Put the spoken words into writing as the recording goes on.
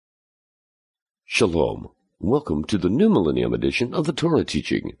Shalom. Welcome to the New Millennium edition of the Torah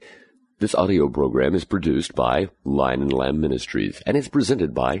Teaching. This audio program is produced by Lion and Lamb Ministries and is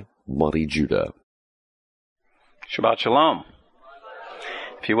presented by Monty Judah. Shabbat Shalom.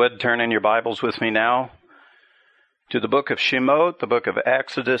 If you would, turn in your Bibles with me now to the book of Shemot, the book of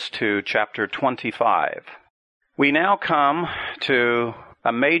Exodus, to chapter 25. We now come to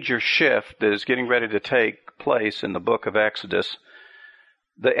a major shift that is getting ready to take place in the book of Exodus.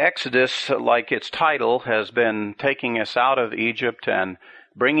 The Exodus, like its title, has been taking us out of Egypt and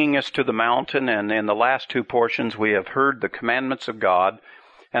bringing us to the mountain, and in the last two portions we have heard the commandments of God,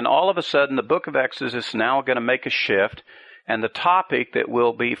 and all of a sudden the book of Exodus is now going to make a shift, and the topic that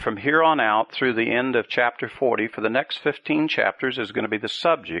will be from here on out through the end of chapter 40 for the next 15 chapters is going to be the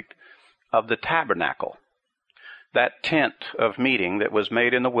subject of the tabernacle, that tent of meeting that was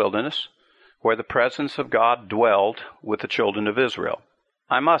made in the wilderness where the presence of God dwelled with the children of Israel.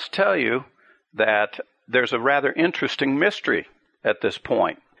 I must tell you that there's a rather interesting mystery at this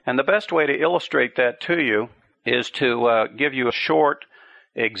point. And the best way to illustrate that to you is to give you a short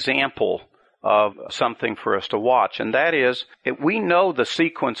example of something for us to watch. And that is, we know the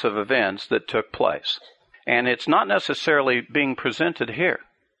sequence of events that took place. And it's not necessarily being presented here.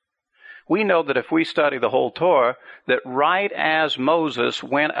 We know that if we study the whole Torah, that right as Moses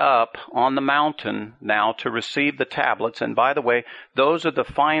went up on the mountain now to receive the tablets, and by the way, those are the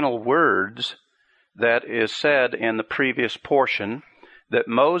final words that is said in the previous portion, that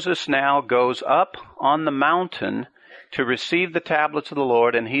Moses now goes up on the mountain to receive the tablets of the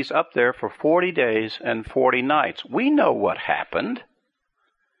Lord, and he's up there for 40 days and 40 nights. We know what happened,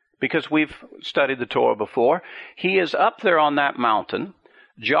 because we've studied the Torah before. He is up there on that mountain.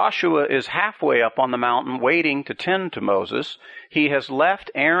 Joshua is halfway up on the mountain waiting to tend to Moses. He has left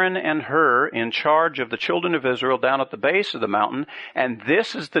Aaron and Hur in charge of the children of Israel down at the base of the mountain, and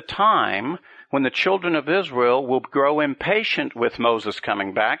this is the time when the children of Israel will grow impatient with Moses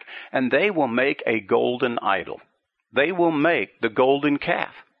coming back, and they will make a golden idol. They will make the golden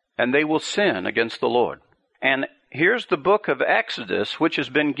calf, and they will sin against the Lord. And here's the book of Exodus, which has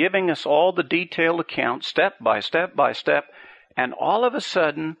been giving us all the detailed account, step by step by step, and all of a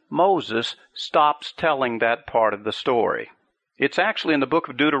sudden, Moses stops telling that part of the story. It's actually in the book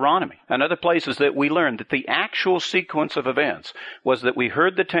of Deuteronomy and other places that we learned that the actual sequence of events was that we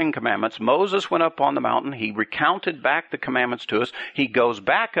heard the Ten Commandments. Moses went up on the mountain. He recounted back the commandments to us. He goes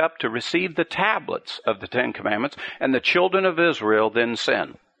back up to receive the tablets of the Ten Commandments, and the children of Israel then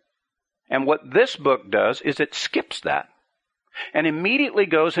sin. And what this book does is it skips that and immediately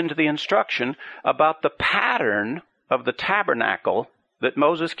goes into the instruction about the pattern of the tabernacle that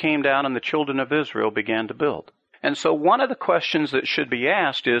Moses came down and the children of Israel began to build. And so one of the questions that should be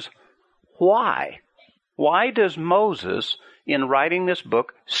asked is, why? Why does Moses, in writing this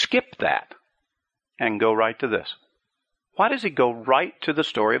book, skip that and go right to this? Why does he go right to the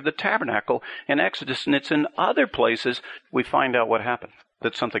story of the tabernacle in Exodus? And it's in other places we find out what happened,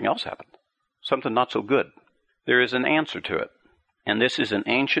 that something else happened, something not so good. There is an answer to it. And this is an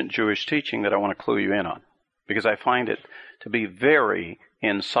ancient Jewish teaching that I want to clue you in on, because I find it to be very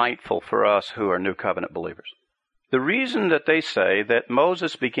insightful for us who are New Covenant believers. The reason that they say that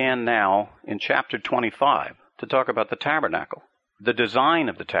Moses began now in chapter 25 to talk about the tabernacle, the design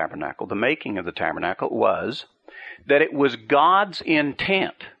of the tabernacle, the making of the tabernacle, was that it was God's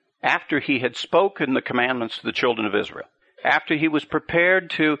intent, after he had spoken the commandments to the children of Israel, after he was prepared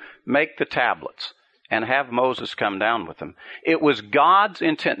to make the tablets and have Moses come down with them, it was God's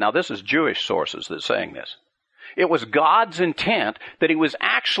intent. Now, this is Jewish sources that's saying this. It was God's intent that he was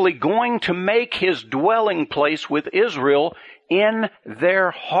actually going to make his dwelling place with Israel in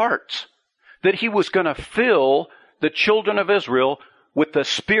their hearts. That he was going to fill the children of Israel with the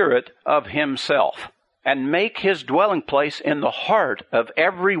Spirit of himself and make his dwelling place in the heart of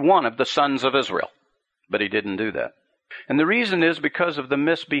every one of the sons of Israel. But he didn't do that. And the reason is because of the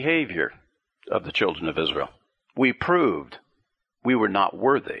misbehavior of the children of Israel. We proved we were not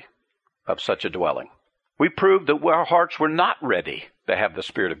worthy of such a dwelling. We proved that our hearts were not ready to have the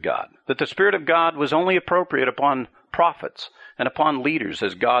Spirit of God, that the Spirit of God was only appropriate upon prophets and upon leaders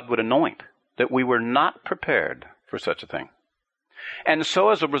as God would anoint, that we were not prepared for such a thing. And so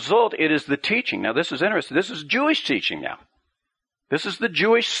as a result, it is the teaching. Now, this is interesting. This is Jewish teaching now. This is the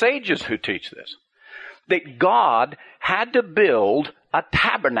Jewish sages who teach this, that God had to build a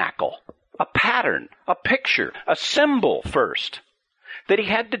tabernacle, a pattern, a picture, a symbol first, that he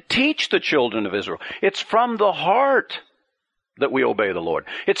had to teach the children of Israel. It's from the heart that we obey the Lord.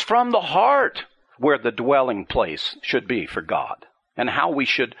 It's from the heart where the dwelling place should be for God, and how we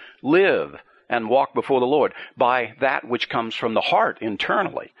should live and walk before the Lord by that which comes from the heart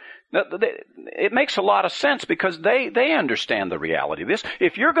internally. Now, it makes a lot of sense because they understand the reality of this.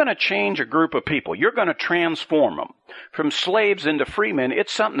 If you're going to change a group of people, you're going to transform them from slaves into free men,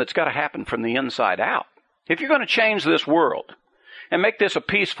 it's something that's got to happen from the inside out. If you're going to change this world and make this a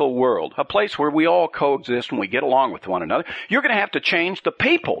peaceful world, a place where we all coexist and we get along with one another, you're going to have to change the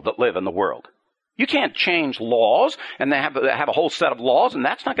people that live in the world. You can't change laws and have a whole set of laws, and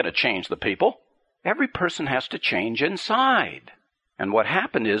that's not going to change the people. Every person has to change inside. And what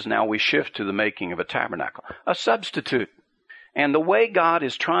happened is now we shift to the making of a tabernacle, a substitute. And the way God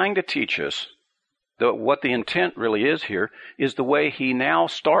is trying to teach us, what the intent really is here, is the way He now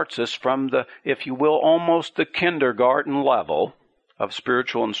starts us from the, if you will, almost the kindergarten level of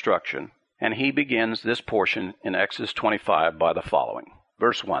spiritual instruction. And He begins this portion in Exodus 25 by the following.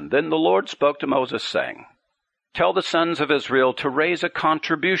 Verse 1, Then the Lord spoke to Moses, saying, Tell the sons of Israel to raise a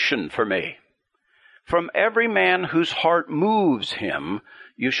contribution for me. From every man whose heart moves him,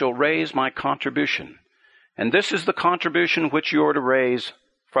 you shall raise my contribution. And this is the contribution which you are to raise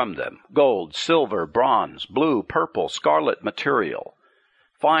from them: gold, silver, bronze, blue, purple, scarlet material,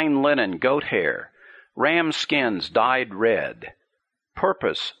 fine linen, goat hair, ram skins dyed red,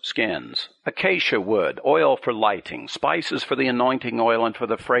 purpose skins, acacia wood, oil for lighting, spices for the anointing oil and for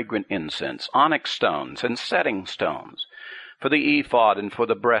the fragrant incense, onyx stones and setting stones, for the ephod and for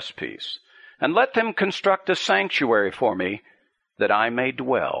the breastpiece. And let them construct a sanctuary for me, that I may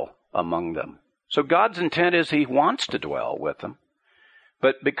dwell among them. So God's intent is He wants to dwell with them.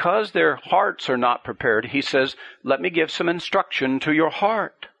 But because their hearts are not prepared, He says, let me give some instruction to your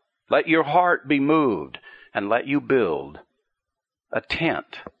heart. Let your heart be moved, and let you build a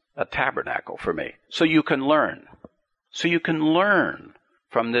tent, a tabernacle for me, so you can learn. So you can learn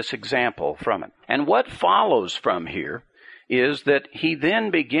from this example from it. And what follows from here is that He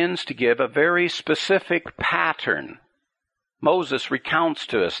then begins to give a very specific pattern. Moses recounts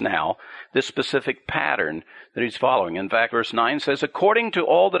to us now this specific pattern that he's following. In fact, verse 9 says, According to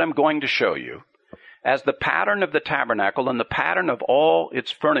all that I'm going to show you, as the pattern of the tabernacle and the pattern of all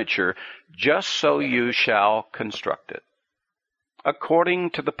its furniture, just so you shall construct it. According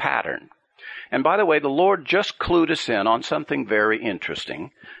to the pattern. And by the way, the Lord just clued us in on something very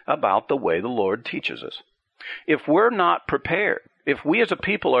interesting about the way the Lord teaches us. If we're not prepared, if we as a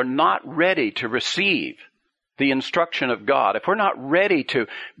people are not ready to receive the instruction of God, if we're not ready to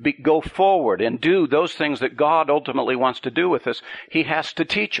go forward and do those things that God ultimately wants to do with us, He has to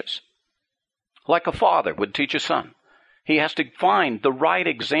teach us. Like a father would teach a son. He has to find the right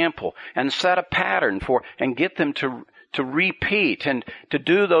example and set a pattern for, and get them to repeat and to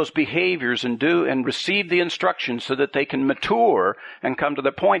do those behaviors and receive the instructions so that they can mature and come to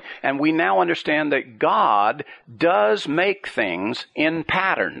the point. And we now understand that God does make things in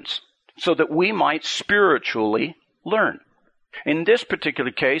patterns so that we might spiritually learn. In this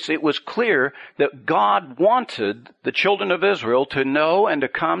particular case, it was clear that God wanted the children of Israel to know and to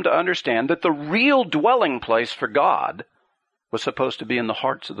come to understand that the real dwelling place for God was supposed to be in the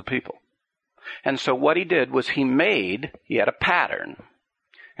hearts of the people. And so what He did was He had a pattern,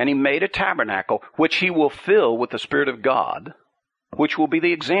 and He made a tabernacle which He will fill with the Spirit of God, which will be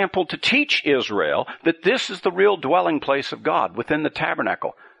the example to teach Israel that this is the real dwelling place of God within the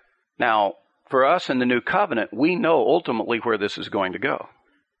tabernacle. Now, for us in the New Covenant, we know ultimately where this is going to go.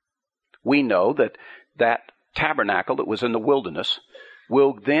 We know that that tabernacle that was in the wilderness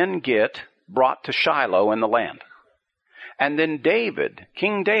will then get brought to Shiloh in the land. And then David,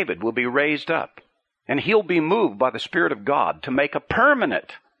 King David, will be raised up, and he'll be moved by the Spirit of God to make a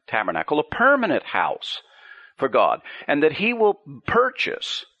permanent tabernacle, a permanent house for God, and that he will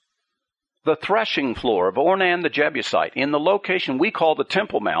purchase the threshing floor of Ornan the Jebusite in the location we call the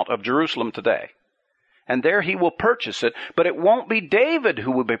Temple Mount of Jerusalem today. And there he will purchase it, but it won't be David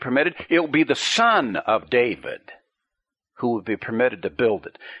who will be permitted. It will be the son of David who will be permitted to build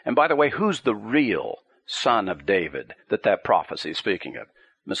it. And by the way, who's the real son of David that prophecy is speaking of?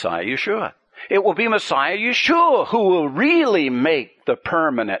 Messiah Yeshua. It will be Messiah Yeshua who will really make the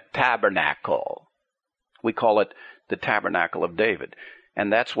permanent tabernacle. We call it the tabernacle of David.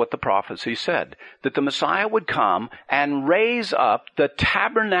 And that's what the prophecy said, that the Messiah would come and raise up the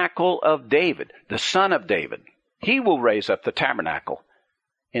tabernacle of David, the son of David. He will raise up the tabernacle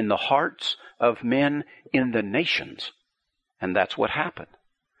in the hearts of men in the nations. And that's what happened.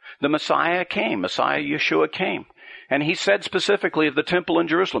 The Messiah came, Messiah Yeshua came. And he said specifically of the temple in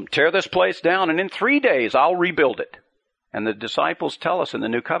Jerusalem, tear this place down and in 3 days I'll rebuild it. And the disciples tell us in the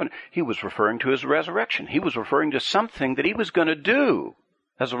New Covenant, he was referring to his resurrection. He was referring to something that he was going to do.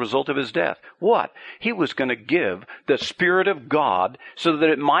 as a result of his death. What? He was going to give the Spirit of God so that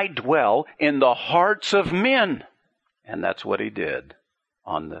it might dwell in the hearts of men. And that's what he did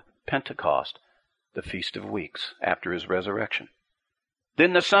on the Pentecost, the Feast of Weeks, after his resurrection.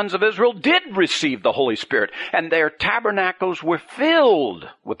 Then the sons of Israel did receive the Holy Spirit, and their tabernacles were filled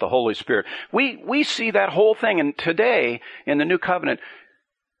with the Holy Spirit. We see that whole thing, and today in the New Covenant,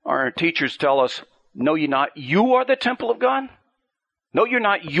 our teachers tell us, no, you're not. You are the temple of God. No, you're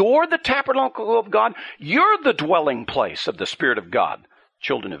not. You're the tabernacle of God. You're the dwelling place of the Spirit of God.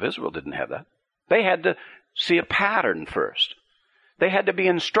 Children of Israel didn't have that. They had to see a pattern first. They had to be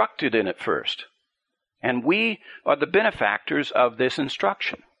instructed in it first. And we are the benefactors of this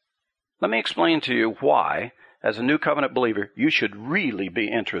instruction. Let me explain to you why, as a New Covenant believer, you should really be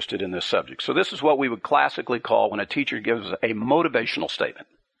interested in this subject. So this is what we would classically call when a teacher gives a motivational statement.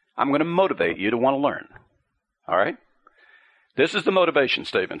 I'm going to motivate you to want to learn. All right? This is the motivation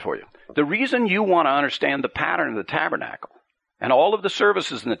statement for you. The reason you want to understand the pattern of the tabernacle and all of the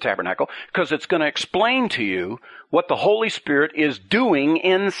services in the tabernacle, because it's going to explain to you what the Holy Spirit is doing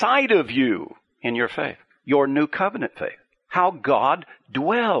inside of you in your faith, your New Covenant faith, how God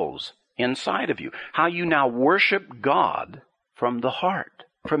dwells inside of you, how you now worship God from the heart,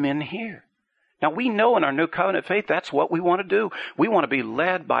 from in here. Now, we know in our New Covenant faith, that's what we want to do. We want to be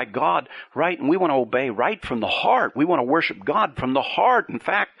led by God right, and we want to obey right from the heart. We want to worship God from the heart. In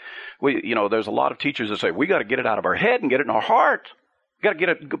fact, there's a lot of teachers that say, we got to get it out of our head and get it in our heart. We got to get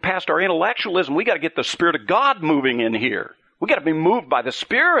it past our intellectualism. We got to get the Spirit of God moving in here. We got to be moved by the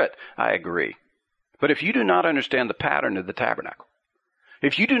Spirit. I agree. But if you do not understand the pattern of the tabernacle,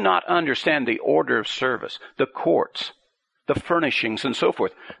 if you do not understand the order of service, the courts, the furnishings, and so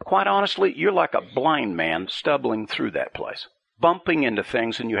forth, quite honestly, you're like a blind man stumbling through that place, bumping into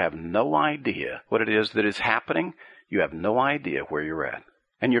things, and you have no idea what it is that is happening. You have no idea where you're at.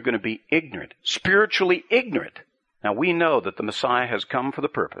 And you're going to be ignorant, spiritually ignorant. Now, we know that the Messiah has come for the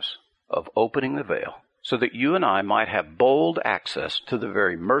purpose of opening the veil so that you and I might have bold access to the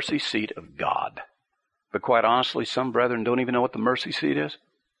very mercy seat of God. But quite honestly, some brethren don't even know what the mercy seat is.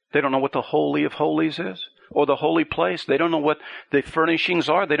 They don't know what the Holy of Holies is, or the holy place. They don't know what the furnishings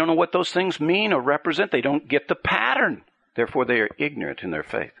are. They don't know what those things mean or represent. They don't get the pattern. Therefore, they are ignorant in their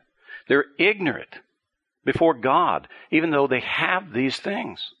faith. They're ignorant before God, even though they have these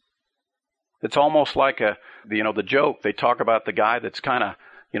things. It's almost like the joke. They talk about the guy that's kind of,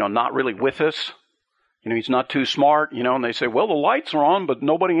 not really with us. He's not too smart, and they say, well, the lights are on, but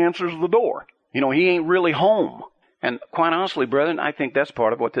nobody answers the door. He ain't really home. And quite honestly, brethren, I think that's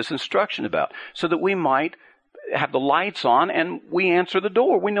part of what this instruction is about, so that we might have the lights on and we answer the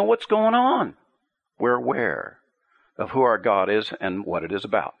door. We know what's going on. We're aware of who our God is and what it is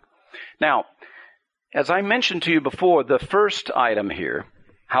about. Now, as I mentioned to you before, the first item here,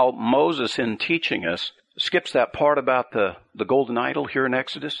 how Moses, in teaching us, skips that part about the golden idol here in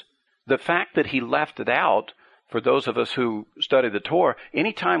Exodus. The fact that he left it out, for those of us who study the Torah,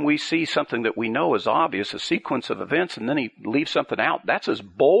 anytime we see something that we know is obvious, a sequence of events, and then he leaves something out, that's as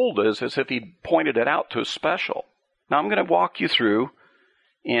bold as if he pointed it out to a special. Now I'm going to walk you through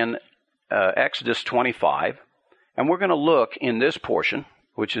in Exodus 25, and we're going to look in this portion,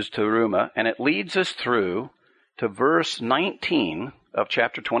 which is Terumah, and it leads us through to verse 19 of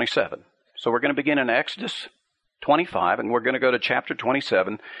chapter 27. So we're going to begin in Exodus 25, and we're going to go to chapter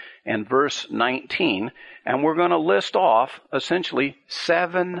 27 and verse 19, and we're going to list off essentially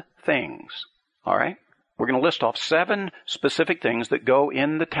 7 things. All right? We're going to list off 7 specific things that go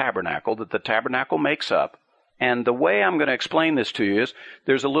in the tabernacle, that the tabernacle makes up. And the way I'm going to explain this to you is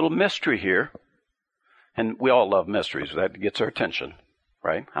there's a little mystery here, and we all love mysteries. That gets our attention,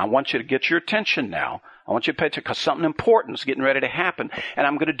 right? I want you to get your attention now. I want you to pay attention because something important is getting ready to happen, and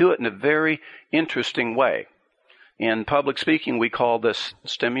I'm going to do it in a very interesting way. In public speaking, we call this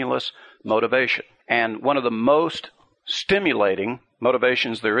stimulus motivation. And one of the most stimulating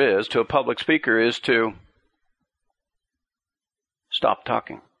motivations there is to a public speaker is to stop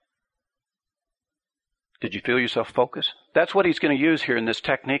talking. Did you feel yourself focus? That's what he's going to use here in this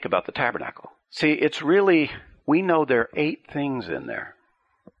technique about the tabernacle. See, it's really, we know there are 8 things in there.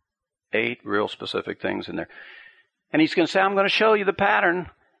 8 real specific things in there. And he's going to say, I'm going to show you the pattern,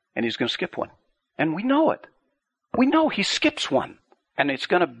 and he's going to skip one. And we know it. We know he skips one. And it's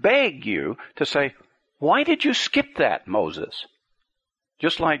going to beg you to say, why did you skip that, Moses?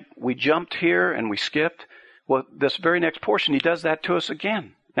 Just like we jumped here and we skipped, well, this very next portion, he does that to us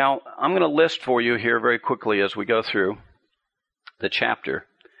again. Now, I'm going to list for you here very quickly as we go through the chapter.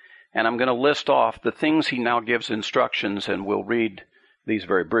 And I'm going to list off the things he now gives instructions, and we'll read these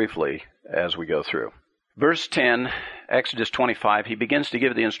very briefly as we go through. Verse 10, Exodus 25, he begins to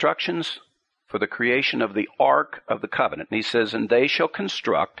give the instructions for the creation of the Ark of the Covenant. And he says, and they shall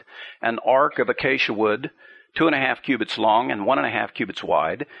construct an ark of acacia wood, 2.5 cubits long and 1.5 cubits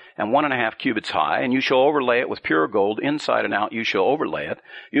wide and 1.5 cubits high, and you shall overlay it with pure gold inside and out. You shall overlay it.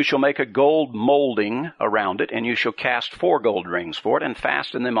 You shall make a gold molding around it, and you shall cast 4 gold rings for it and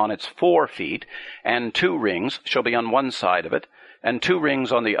fasten them on its 4 feet, and 2 rings shall be on one side of it and 2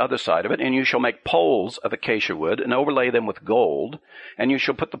 rings on the other side of it, and you shall make poles of acacia wood and overlay them with gold, and you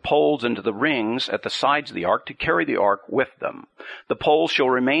shall put the poles into the rings at the sides of the ark to carry the ark with them. The poles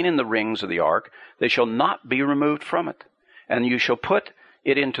shall remain in the rings of the ark. They shall not be removed from it. And you shall put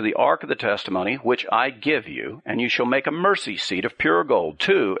it into the ark of the testimony, which I give you, and you shall make a mercy seat of pure gold,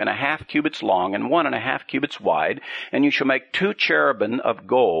 2.5 cubits long and 1.5 cubits wide, and you shall make 2 cherubim of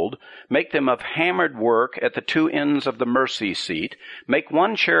gold, make them of hammered work at the 2 ends of the mercy seat, make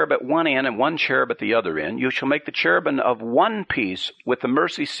 1 cherub at one end and 1 cherub at the other end. You shall make the cherubim of one piece with the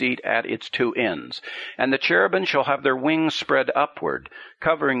mercy seat at its 2 ends. And the cherubim shall have their wings spread upward,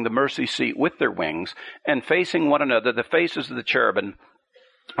 covering the mercy seat with their wings, and facing one another. The faces of the cherubim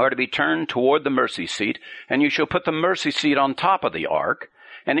are to be turned toward the mercy seat, and you shall put the mercy seat on top of the ark,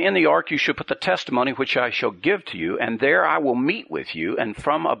 and in the ark you shall put the testimony which I shall give to you, and there I will meet with you, and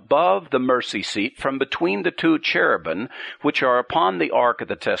from above the mercy seat, from between the 2 cherubim which are upon the ark of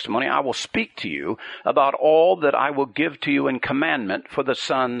the testimony, I will speak to you about all that I will give to you in commandment for the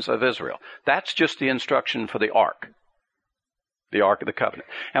sons of Israel. That's just the instruction for the ark of the covenant.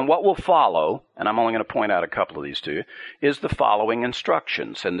 And what will follow, and I'm only going to point out a couple of these to you, is the following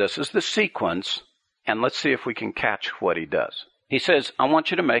instructions. And this is the sequence, and let's see if we can catch what he does. He says, I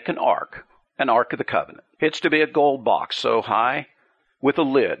want you to make an ark of the covenant. It's to be a gold box so high with a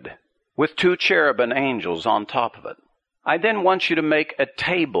lid, with 2 cherubim angels on top of it. I then want you to make a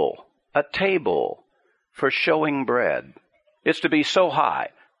table for showing bread. It's to be so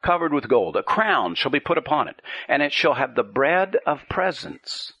high, covered with gold. A crown shall be put upon it, and it shall have the bread of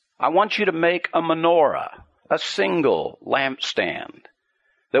presence. I want you to make a menorah, a single lampstand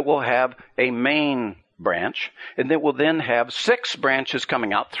that will have a main branch, and that will then have 6 branches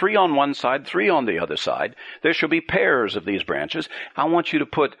coming out, 3 on one side, 3 on the other side. There shall be pairs of these branches. I want you to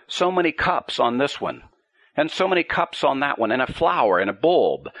put so many cups on this one, and so many cups on that one, and a flower and a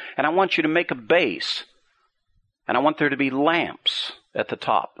bulb. And I want you to make a base, and I want there to be lamps at the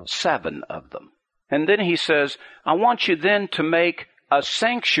top, 7 of them. And then he says, I want you then to make a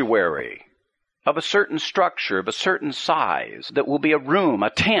sanctuary of a certain structure, of a certain size, that will be a room, a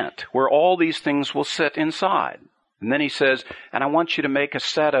tent, where all these things will sit inside. And then he says, and I want you to make a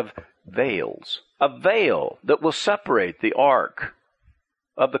set of veils, a veil that will separate the ark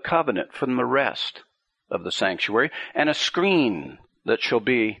of the covenant from the rest of the sanctuary, and a screen that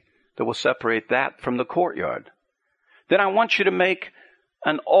will separate that from the courtyard. Then I want you to make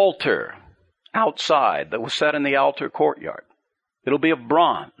an altar outside that was set in the altar courtyard. It'll be of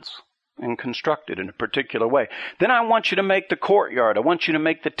bronze and constructed in a particular way. Then I want you to make the courtyard. I want you to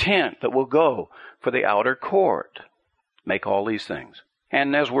make the tent that will go for the outer court. Make all these things.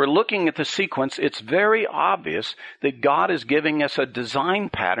 And as we're looking at the sequence, it's very obvious that God is giving us a design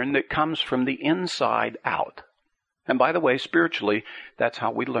pattern that comes from the inside out. And by the way, spiritually, that's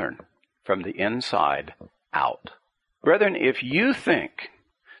how we learn, from the inside out. Brethren, if you think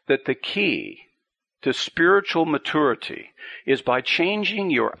that the key to spiritual maturity is by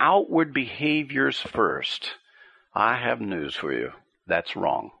changing your outward behaviors first, I have news for you. That's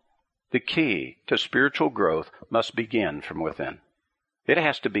wrong. The key to spiritual growth must begin from within. It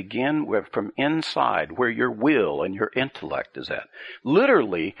has to begin from inside, where your will and your intellect is at.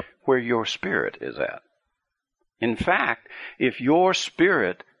 Literally, where your spirit is at. In fact, if your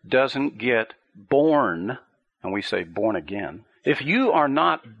spirit doesn't get born, and we say born again, if you are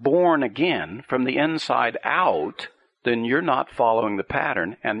not born again from the inside out, then you're not following the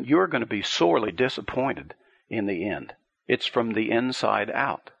pattern, and you're going to be sorely disappointed in the end. It's from the inside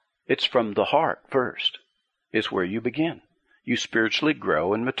out. It's from the heart first. It's where you begin. You spiritually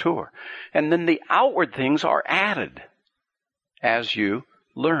grow and mature. And then the outward things are added as you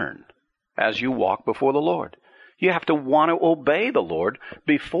learn, as you walk before the Lord. You have to want to obey the Lord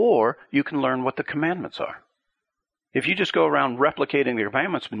before you can learn what the commandments are. If you just go around replicating the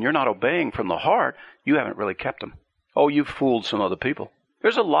commandments and you're not obeying from the heart, you haven't really kept them. Oh, you've fooled some other people.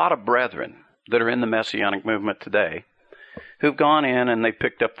 There's a lot of brethren that are in the Messianic movement today who've gone in and they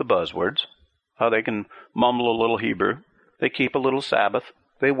picked up the buzzwords, how they can mumble a little Hebrew. They keep a little Sabbath.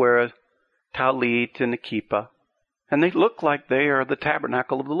 They wear a talit and a kippah. And they look like they are the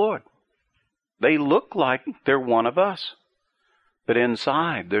tabernacle of the Lord. They look like they're one of us. But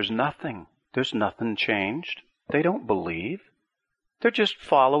inside, there's nothing. There's nothing changed. They don't believe. They're just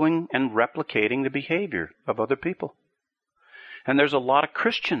following and replicating the behavior of other people. And there's a lot of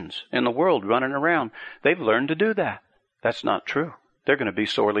Christians in the world running around. They've learned to do that. That's not true. They're going to be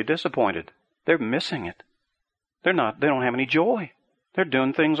sorely disappointed. They're missing it. They don't have any joy. They're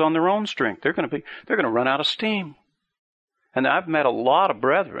doing things on their own strength. They're going to run out of steam. And I've met a lot of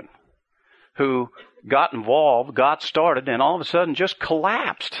brethren who got involved, got started, and all of a sudden just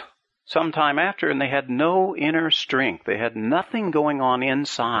collapsed sometime after, and they had no inner strength. They had nothing going on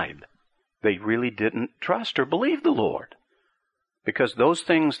inside. They really didn't trust or believe the Lord, because those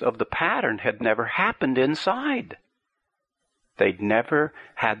things of the pattern had never happened inside. They'd never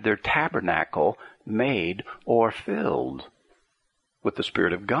had their tabernacle made or filled with the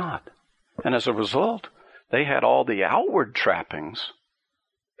Spirit of God. And as a result, they had all the outward trappings,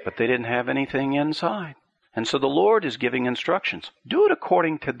 but they didn't have anything inside. And so the Lord is giving instructions. Do it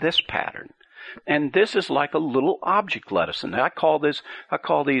according to this pattern. And this is like a little object lesson. I call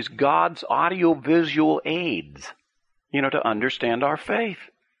these God's audio-visual aids, to understand our faith,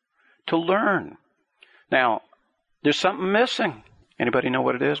 to learn. Now, there's something missing. Anybody know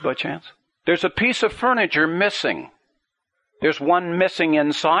what it is by chance? There's a piece of furniture missing. There's one missing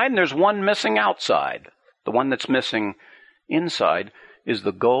inside and there's one missing outside. The one that's missing inside is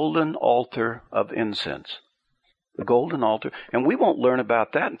the golden altar of incense. The golden altar. And we won't learn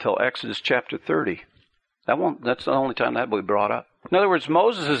about that until Exodus chapter 30. That's the only time that will be brought up. In other words,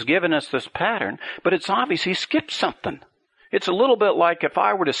 Moses has given us this pattern, but it's obvious he skipped something. It's a little bit like if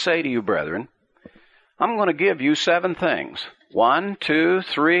I were to say to you, brethren, I'm going to give you 7 things. 1, 2,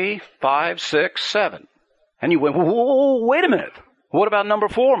 3, 5, 6, 7. And you went, whoa, wait a minute. What about number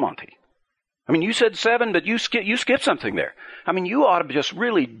 4, Monty? I mean, you said 7, but you skipped something there. I mean, you ought to just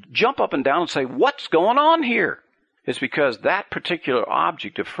really jump up and down and say, what's going on here? It's because that particular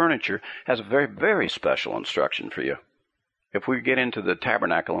object of furniture has a very, very special instruction for you. If we get into the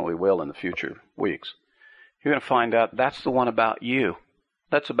tabernacle, and we will in the future weeks, you're going to find out that's the one about you.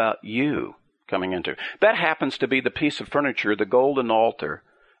 That's about you coming into. That happens to be the piece of furniture, the golden altar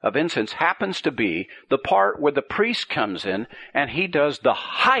of incense, happens to be the part where the priest comes in and he does the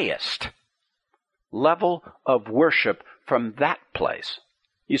highest level of worship from that place.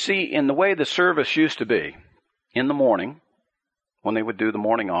 You see, in the way the service used to be, in the morning, when they would do the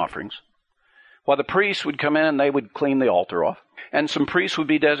morning offerings, while the priests would come in and they would clean the altar off, and some priests would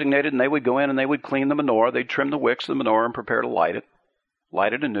be designated and they would go in and they would clean the menorah. They'd trim the wicks of the menorah and prepare to light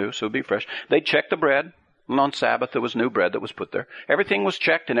it anew so it would be fresh. They'd check the bread, and on Sabbath there was new bread that was put there. Everything was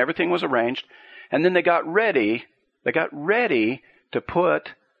checked and everything was arranged, and then they got ready to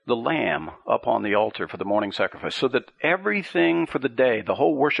put the lamb up on the altar for the morning sacrifice, so that everything for the day, the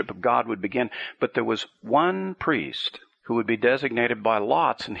whole worship of God would begin. But there was one priest who would be designated by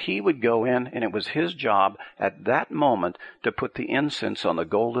lots, and he would go in, and it was his job at that moment to put the incense on the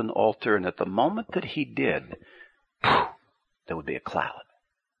golden altar. And at the moment that he did, there would be a cloud.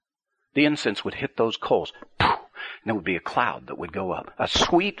 The incense would hit those coals, and there would be a cloud that would go up. A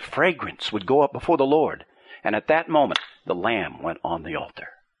sweet fragrance would go up before the Lord. And at that moment, the lamb went on the altar.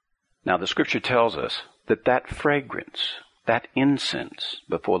 Now, the Scripture tells us that that fragrance, that incense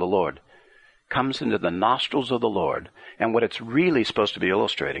before the Lord, comes into the nostrils of the Lord. And what it's really supposed to be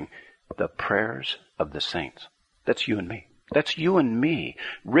illustrating, the prayers of the saints. That's you and me. That's you and me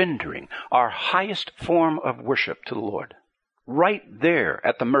rendering our highest form of worship to the Lord. Right there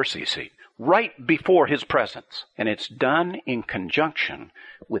at the mercy seat, right before His presence. And it's done in conjunction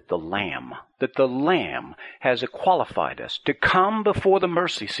with the Lamb. That the Lamb has qualified us to come before the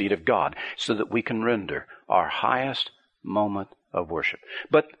mercy seat of God so that we can render our highest moment of worship.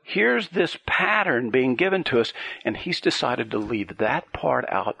 But here's this pattern being given to us, and He's decided to leave that part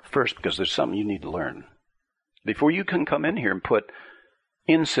out first because there's something you need to learn. Before you can come in here and put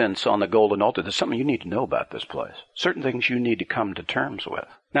incense on the golden altar, there's something you need to know about this place. Certain things you need to come to terms with.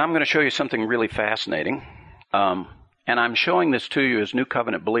 Now I'm going to show you something really fascinating. And I'm showing this to you as New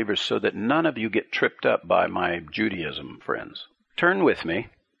Covenant believers so that none of you get tripped up by my Judaism friends. Turn with me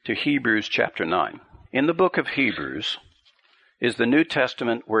to Hebrews chapter 9. In the book of Hebrews is the New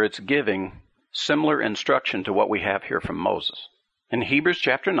Testament where it's giving similar instruction to what we have here from Moses. In Hebrews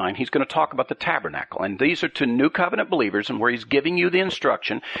chapter 9, he's going to talk about the tabernacle. And these are to New Covenant believers and where he's giving you the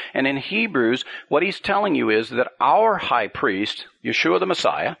instruction. And in Hebrews, what he's telling you is that our high priest, Yeshua the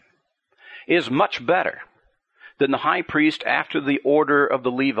Messiah, is much better than the high priest after the order of the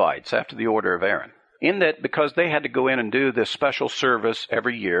Levites, after the order of Aaron. In that, because they had to go in and do this special service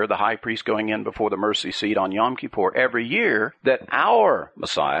every year, the high priest going in before the mercy seat on Yom Kippur every year, that our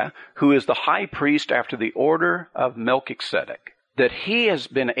Messiah, who is the high priest after the order of Melchizedek, that he has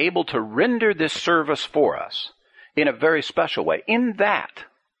been able to render this service for us in a very special way. In that,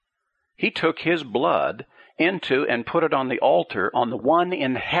 he took his blood into and put it on the altar on the one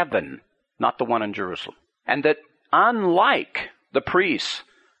in heaven, not the one in Jerusalem. And that unlike the priests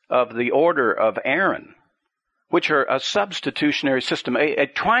of the order of Aaron, which are a substitutionary system,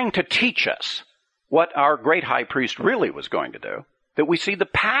 trying to teach us what our great high priest really was going to do, that we see the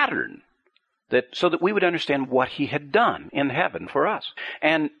pattern, so that we would understand what he had done in heaven for us.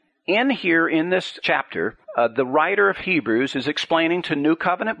 And in this chapter, the writer of Hebrews is explaining to New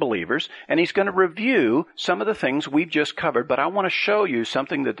Covenant believers, and he's going to review some of the things we've just covered, but I want to show you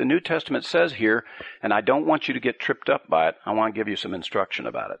something that the New Testament says here, and I don't want you to get tripped up by it. I want to give you some instruction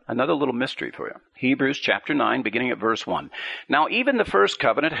about it. Another little mystery for you. Hebrews chapter 9, beginning at verse 1. Now even the first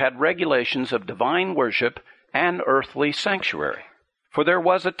covenant had regulations of divine worship and earthly sanctuary. For there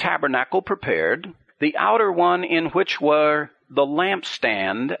was a tabernacle prepared, the outer one in which were the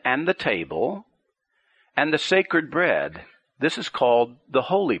lampstand and the table, and the sacred bread. This is called the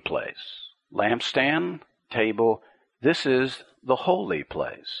holy place. Lampstand, table, this is the holy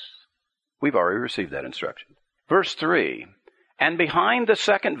place. We've already received that instruction. Verse 3, and behind the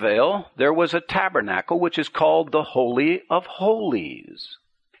second veil there was a tabernacle which is called the Holy of Holies,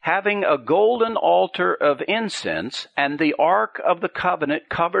 having a golden altar of incense, and the ark of the covenant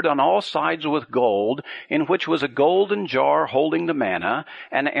covered on all sides with gold, in which was a golden jar holding the manna,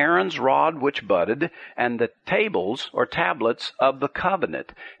 and Aaron's rod which budded, and the tables or tablets of the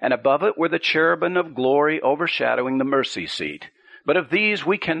covenant. And above it were the cherubim of glory overshadowing the mercy seat. But of these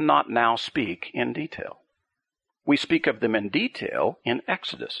we cannot now speak in detail. We speak of them in detail in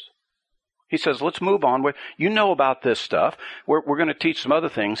Exodus. He says, let's move on. You know about this stuff. We're going to teach some other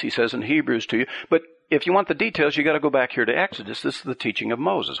things, he says, in Hebrews to you. But if you want the details, you got to go back here to Exodus. This is the teaching of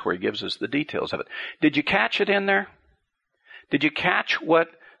Moses, where he gives us the details of it. Did you catch it in there? Did you catch what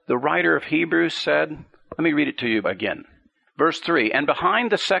the writer of Hebrews said? Let me read it to you again. Verse 3, and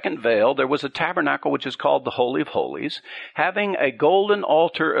behind the second veil there was a tabernacle which is called the Holy of Holies, having a golden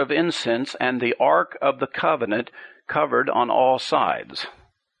altar of incense and the ark of the covenant covered on all sides.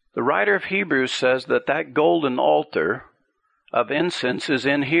 The writer of Hebrews says that golden altar of incense is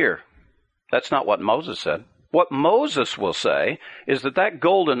in here. That's not what Moses said. What Moses will say is that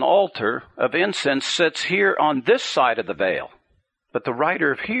golden altar of incense sits here on this side of the veil. But the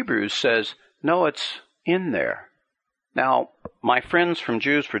writer of Hebrews says, no, it's in there. Now, my friends from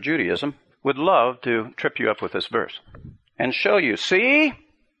Jews for Judaism would love to trip you up with this verse and show you, see,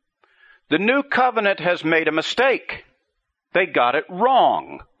 the new covenant has made a mistake. They got it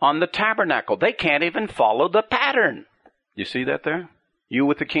wrong on the tabernacle. They can't even follow the pattern. You see that there? You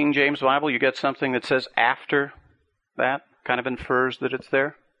with the King James Bible, you get something that says after that, kind of infers that it's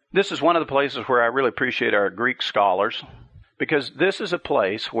there. This is one of the places where I really appreciate our Greek scholars, because this is a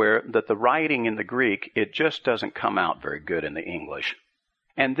place where the writing in the Greek, it just doesn't come out very good in the English.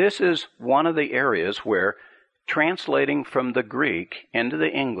 And this is one of the areas where translating from the Greek into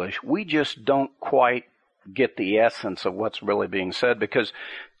the English, we just don't quite get the essence of what's really being said, because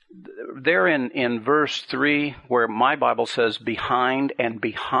there in verse 3 where my Bible says behind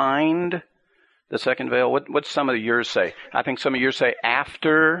the second veil, what's some of yours say? I think some of yours say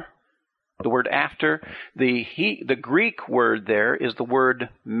after, the word after. The Greek word there is the word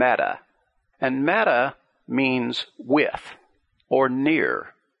meta. And meta means with, or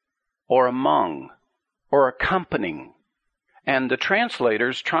near, or among, or accompanying. And the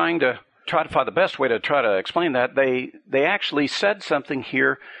translators try to find the best way to try to explain that, they actually said something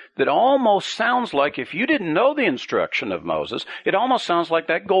here that almost sounds like, if you didn't know the instruction of Moses, it almost sounds like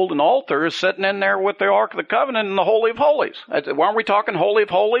that golden altar is sitting in there with the Ark of the Covenant and the Holy of Holies. Why aren't we talking Holy of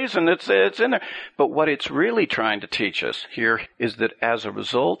Holies? And it's in there. But what it's really trying to teach us here is that as a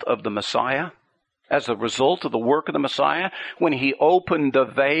result of the Messiah, as a result of the work of the Messiah, when he opened the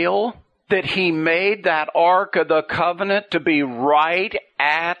veil, that he made that Ark of the Covenant to be right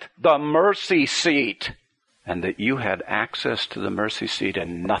at the mercy seat, and that you had access to the mercy seat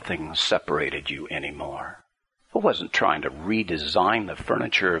and nothing separated you anymore. He wasn't trying to redesign the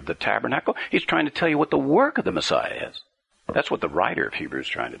furniture of the tabernacle. He's trying to tell you what the work of the Messiah is. That's what the writer of Hebrews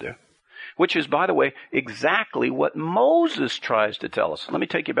is trying to do, which is, by the way, exactly what Moses tries to tell us. Let me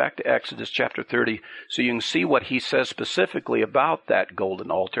take you back to Exodus chapter 30 so you can see what he says specifically about that golden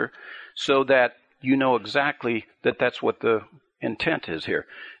altar, so that you know exactly that that's what the intent is here.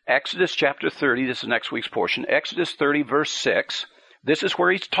 Exodus chapter 30, this is next week's portion. Exodus 30, verse 6. This is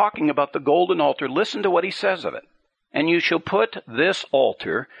where he's talking about the golden altar. Listen to what he says of it. And you shall put this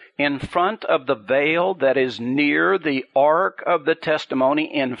altar in front of the veil that is near the ark of the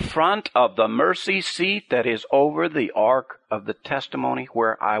testimony, in front of the mercy seat that is over the ark of the testimony,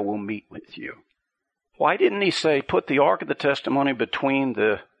 where I will meet with you. Why didn't he say, put the Ark of the Testimony between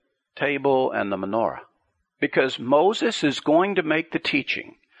the table and the menorah? Because Moses is going to make the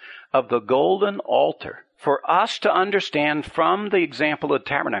teaching of the golden altar for us to understand from the example of the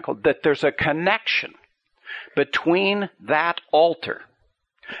tabernacle that there's a connection between that altar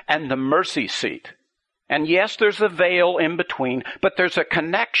and the mercy seat. And yes, there's a veil in between, but there's a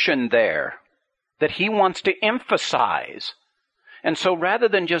connection there that he wants to emphasize. And so rather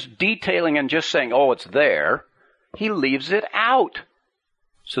than just detailing and just saying, oh, it's there, he leaves it out.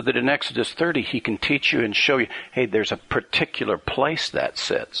 So that in Exodus 30, he can teach you and show you, hey, there's a particular place that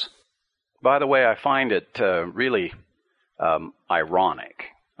sits. By the way, I find it really ironic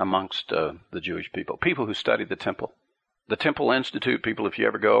amongst the Jewish people who study the temple. The Temple Institute people, if you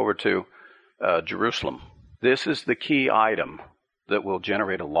ever go over to Jerusalem, this is the key item that will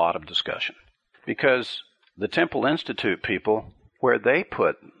generate a lot of discussion. Because the Temple Institute people, where they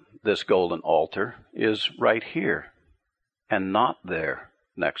put this golden altar is right here and not there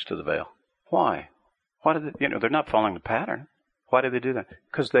next to the veil. Why? Why do they, they're not following the pattern. Why do they do that?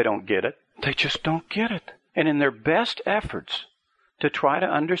 Because they don't get it. They just don't get it. And in their best efforts to try to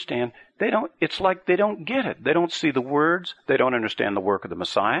understand, it's like they don't get it. They don't see the words. They don't understand the work of the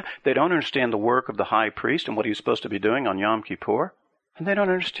Messiah. They don't understand the work of the high priest and what he's supposed to be doing on Yom Kippur. And they don't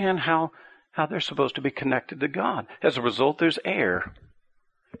understand how they're supposed to be connected to God. As a result, there's error.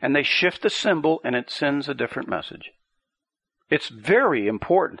 And they shift the symbol and it sends a different message. It's very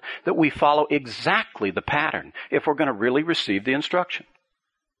important that we follow exactly the pattern if we're going to really receive the instruction.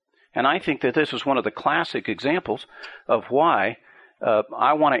 And I think that this is one of the classic examples of why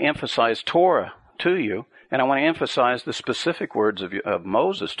I want to emphasize Torah to you, and I want to emphasize the specific words of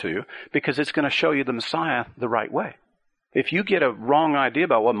Moses to you, because it's going to show you the Messiah the right way. If you get a wrong idea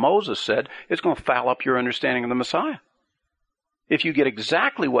about what Moses said, it's going to foul up your understanding of the Messiah. If you get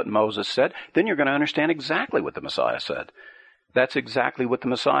exactly what Moses said, then you're going to understand exactly what the Messiah said. That's exactly what the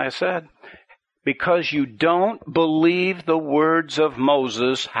Messiah said. Because you don't believe the words of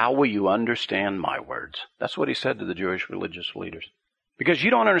Moses, how will you understand my words? That's what he said to the Jewish religious leaders. Because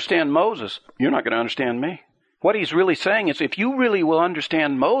you don't understand Moses, you're not going to understand me. What he's really saying is, if you really will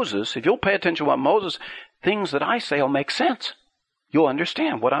understand Moses, if you'll pay attention to what Moses, things that I say will make sense. You'll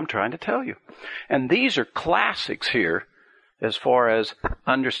understand what I'm trying to tell you. And these are classics here as far as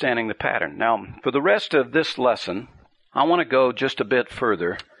understanding the pattern. Now, for the rest of this lesson, I want to go just a bit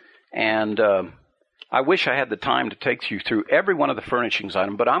further, and I wish I had the time to take you through every one of the furnishings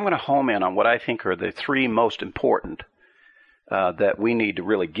items, but I'm going to home in on what I think are the three most important that we need to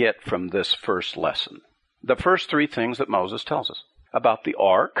really get from this first lesson. The first three things that Moses tells us about the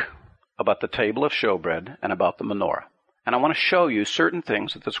ark, about the table of showbread, and about the menorah. And I want to show you certain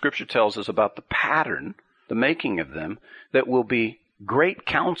things that the Scripture tells us about the pattern, the making of them, that will be great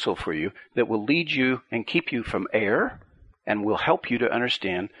counsel for you, that will lead you and keep you from error, and will help you to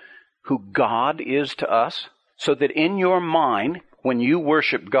understand who God is to us, so that in your mind, when you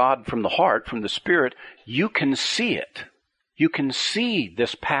worship God from the heart, from the Spirit, you can see it. You can see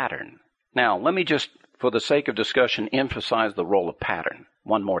this pattern. Now, let me just, for the sake of discussion, emphasize the role of pattern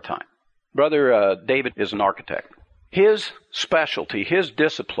one more time. Brother David is an architect. His specialty, his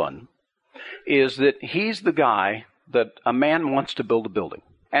discipline, is that he's the guy that a man wants to build a building.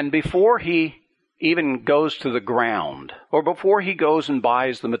 And before he even goes to the ground, or before he goes and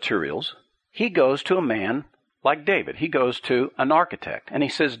buys the materials, he goes to a man like David. He goes to an architect, and he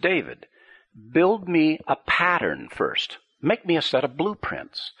says, David, build me a pattern first. Make me a set of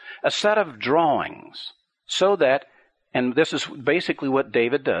blueprints, a set of drawings, so that, and this is basically what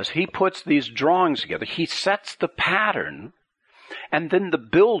David does, he puts these drawings together. He sets the pattern, and then the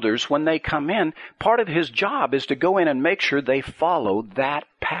builders, when they come in, part of his job is to go in and make sure they follow that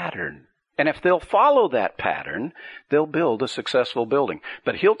pattern. And if they'll follow that pattern, they'll build a successful building.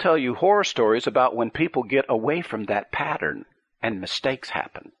 But he'll tell you horror stories about when people get away from that pattern and mistakes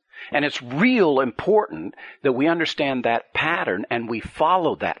happen. And it's real important that we understand that pattern and we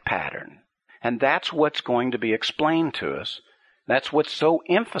follow that pattern. And that's what's going to be explained to us. That's what's so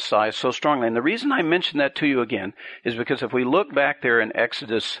emphasized so strongly. And the reason I mention that to you again is because if we look back there in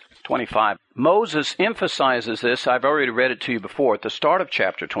Exodus 25, Moses emphasizes this. I've already read it to you before at the start of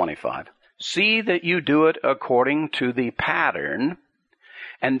chapter 25. See that you do it according to the pattern.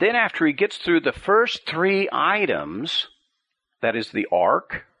 And then after he gets through the first three items, that is the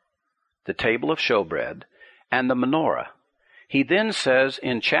ark, the table of showbread, and the menorah, he then says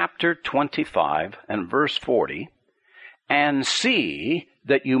in chapter 25 and verse 40, and see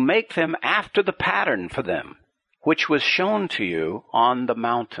that you make them after the pattern for them, which was shown to you on the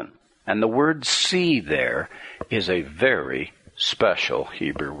mountain. And the word see there is a very special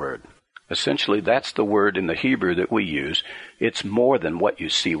Hebrew word. Essentially, that's the word in the Hebrew that we use. It's more than what you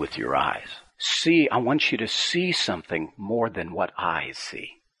see with your eyes. See, I want you to see something more than what eyes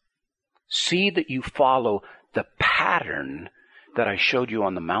see. See that you follow the pattern that I showed you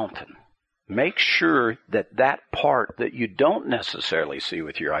on the mountain. Make sure that that part that you don't necessarily see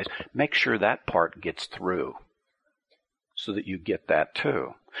with your eyes, make sure that part gets through so that you get that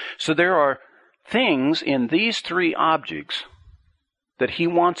too. So there are things in these three objects that he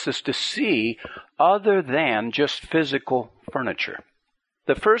wants us to see other than just physical furniture.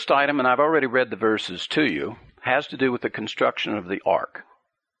 The first item, and I've already read the verses to you, has to do with the construction of the Ark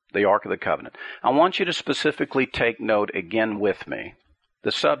of the Covenant. I want you to specifically take note again with me,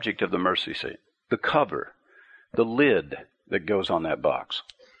 the subject of the mercy seat, the cover, the lid that goes on that box.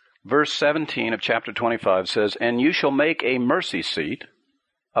 Verse 17 of chapter 25 says, "And you shall make a mercy seat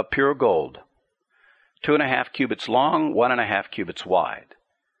of pure gold, 2.5 cubits long, 1.5 cubits wide.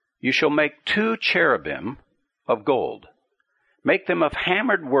 You shall make 2 cherubim of gold. Make them of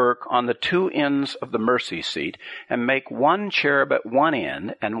hammered work on the 2 ends of the mercy seat, and make 1 cherub at one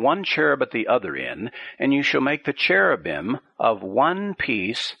end, and 1 cherub at the other end. And you shall make the cherubim of 1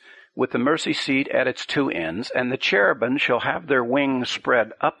 piece with the mercy seat at its 2 ends, and the cherubim shall have their wings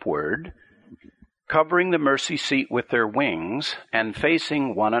spread upward, covering the mercy seat with their wings, and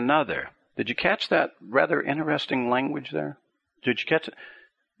facing one another." Did you catch that rather interesting language there? Did you catch it?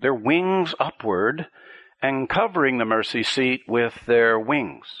 Their wings upward, and covering the mercy seat with their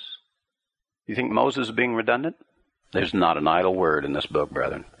wings. You think Moses is being redundant? There's not an idle word in this book,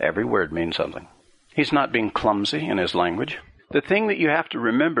 brethren. Every word means something. He's not being clumsy in his language. The thing that you have to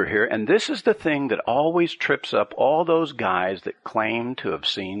remember here, and this is the thing that always trips up all those guys that claim to have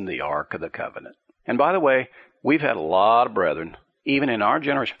seen the Ark of the Covenant. And by the way, we've had a lot of brethren, even in our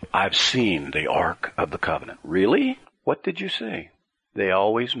generation, "I've seen the Ark of the Covenant." Really? What did you see? They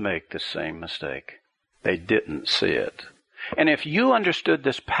always make the same mistake. They didn't see it. And if you understood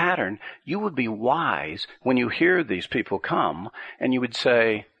this pattern, you would be wise when you hear these people come, and you would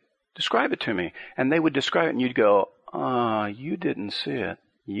say, "Describe it to me." And they would describe it, and you'd go, "You didn't see it.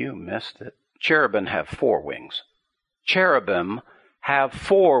 You missed it." Cherubim have 4 wings. Cherubim have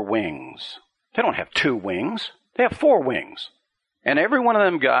 4 wings. They don't have 2 wings. They have 4 wings. And every one of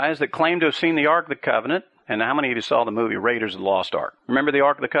them guys that claim to have seen the Ark of the Covenant, and how many of you saw the movie Raiders of the Lost Ark? Remember the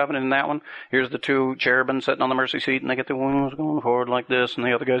Ark of the Covenant in that one? Here's the 2 cherubim sitting on the mercy seat, and they get their wings going forward like this, and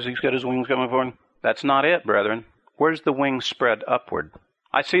the other guy's, he's got his wings going forward. That's not it, brethren. Where's the wings spread upward?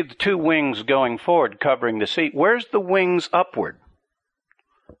 I see the 2 wings going forward, covering the seat. Where's the wings upward?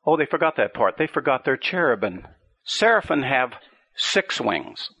 Oh, they forgot that part. They forgot their cherubim. Seraphim have 6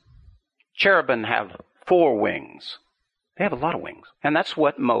 wings. Cherubim have 4 wings. They have a lot of wings. And that's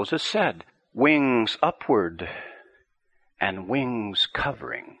what Moses said. Wings upward and wings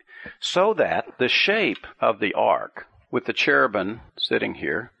covering. So that the shape of the ark, with the cherubim sitting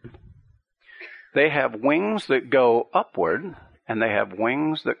here, they have wings that go upward and they have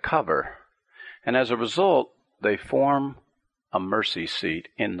wings that cover. And as a result, they form a mercy seat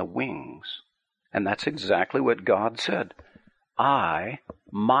in the wings. And that's exactly what God said.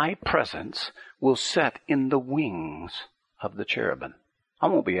 My presence will set in the wings of the cherubim. I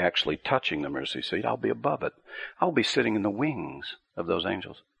won't be actually touching the mercy seat. I'll be above it. I'll be sitting in the wings of those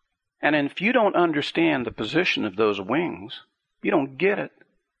angels. And if you don't understand the position of those wings, you don't get it.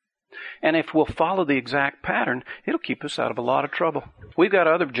 And if we'll follow the exact pattern, it'll keep us out of a lot of trouble. We've got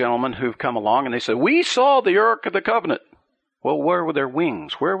other gentlemen who've come along and they say, "We saw the Ark of the Covenant." Well, where were their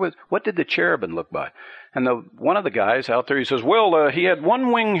wings? What did the cherubim look like? And one of the guys out there, he says, "Well, he had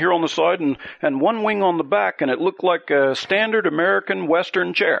 1 wing here on the side and 1 wing on the back, and it looked like a standard American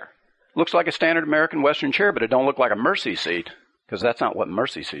Western chair." Looks like a standard American Western chair, but it don't look like a mercy seat, because that's not what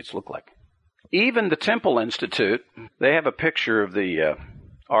mercy seats look like. Even the Temple Institute, they have a picture of the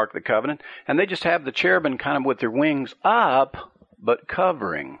Ark of the Covenant, and they just have the cherubim kind of with their wings up, but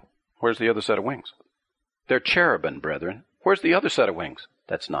covering. Where's the other set of wings? They're cherubim, brethren. Where's the other set of wings?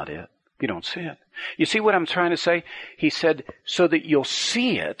 That's not it. You don't see it. You see what I'm trying to say? He said, so that you'll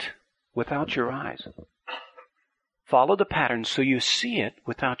see it without your eyes. Follow the pattern so you see it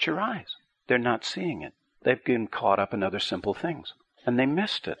without your eyes. They're not seeing it. They've been caught up in other simple things, and they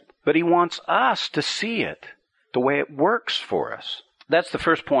missed it. But he wants us to see it the way it works for us. That's the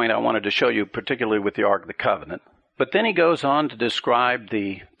first point I wanted to show you, particularly with the Ark of the Covenant. But then he goes on to describe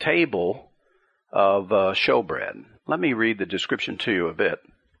the table of showbread. Let me read the description to you a bit.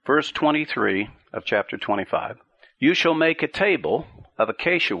 Verse 23 of chapter 25. "You shall make a table of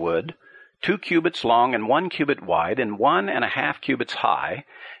acacia wood, 2 cubits long and 1 cubit wide and 1.5 cubits high,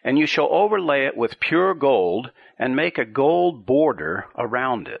 and you shall overlay it with pure gold and make a gold border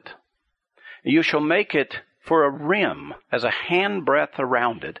around it." You shall make it for a rim as a handbreadth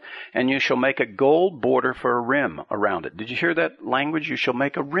around it, and you shall make a gold border for a rim around it. Did you hear that language? You shall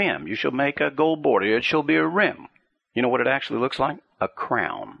make a rim. You shall make a gold border. It shall be a rim. You know what it actually looks like? A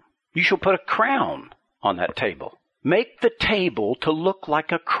crown. You shall put a crown on that table. Make the table to look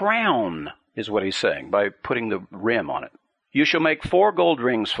like a crown, is what he's saying, by putting the rim on it. You shall make 4 gold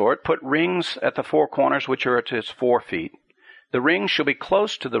rings for it. Put rings at the 4 corners, which are at its 4 feet. The rings shall be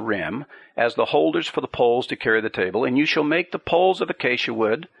close to the rim as the holders for the poles to carry the table. And you shall make the poles of acacia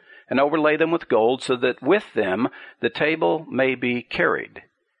wood and overlay them with gold, so that with them the table may be carried.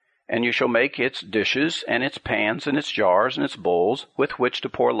 And you shall make its dishes and its pans and its jars and its bowls with which to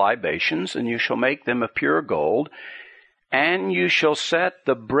pour libations. And you shall make them of pure gold. And you shall set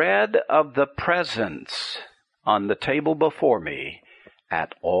the bread of the presence on the table before me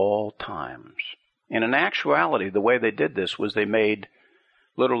at all times. And in actuality, the way they did this was they made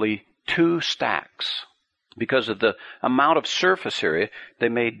literally 2 stacks. Because of the amount of surface area, they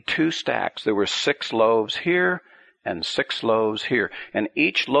made 2 stacks. There were 6 loaves here and 6 loaves here. And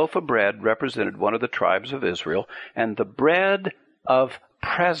each loaf of bread represented one of the tribes of Israel. And the bread of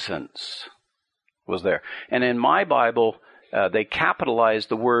presence was there. And in my Bible, they capitalized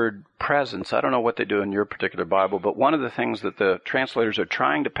the word presence. I don't know what they do in your particular Bible, but one of the things that the translators are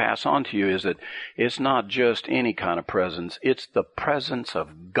trying to pass on to you is that it's not just any kind of presence. It's the presence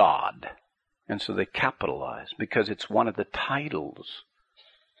of God. And so they capitalize because it's one of the titles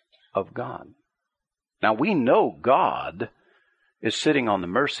of God. Now we know God is sitting on the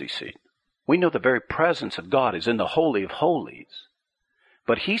mercy seat. We know the very presence of God is in the Holy of Holies.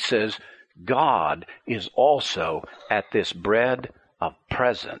 But he says God is also at this bread of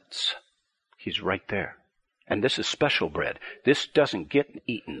presence. He's right there. And this is special bread. This doesn't get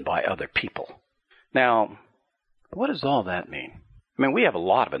eaten by other people. Now, what does all that mean? I mean, we have a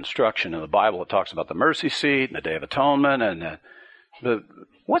lot of instruction in the Bible that talks about the mercy seat and the Day of Atonement. And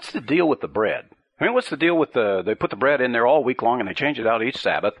what's the deal with the bread? I mean, what's the deal with they put the bread in there all week long and they change it out each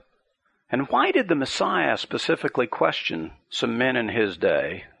Sabbath? And why did the Messiah specifically question some men in his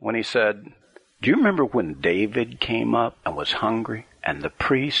day when he said, do you remember when David came up and was hungry and the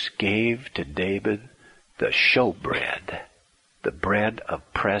priest gave to David the showbread, the bread of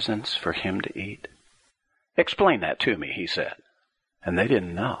presence for him to eat? Explain that to me, he said. And they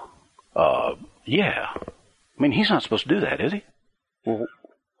didn't know. Yeah. I mean, he's not supposed to do that, is he? Well,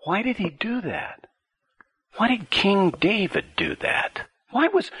 why did he do that? Why did King David do that? Why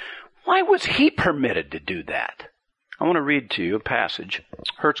was he permitted to do that? I want to read to you a passage,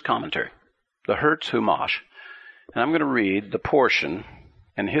 Hertz commentary, the Hertz Humash. And I'm going to read the portion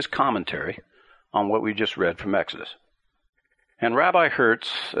in his commentary on what we just read from Exodus. And Rabbi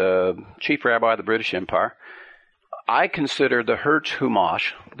Hertz, chief rabbi of the British Empire, I consider the Hertz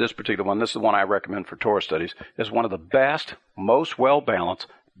Humash, this particular one, this is the one I recommend for Torah studies, is one of the best, most well-balanced,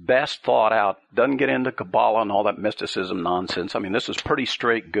 best thought out, doesn't get into Kabbalah and all that mysticism nonsense. I mean, this is pretty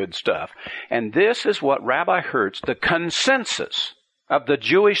straight, good stuff. And this is what Rabbi Hertz, the consensus of the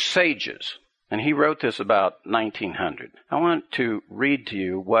Jewish sages, and he wrote this about 1900. I want to read to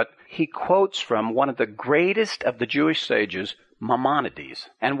you what he quotes from one of the greatest of the Jewish sages, Maimonides,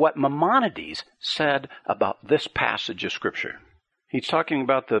 and what Maimonides said about this passage of Scripture. He's talking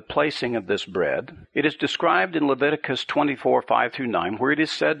about the placing of this bread. It is described in Leviticus 24, 5-9, where it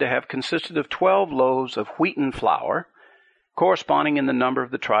is said to have consisted of 12 loaves of wheaten flour, corresponding in the number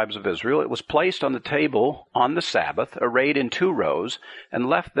of the tribes of Israel. It was placed on the table on the Sabbath, arrayed in 2 rows, and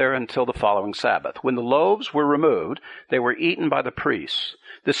left there until the following Sabbath. When the loaves were removed, they were eaten by the priests.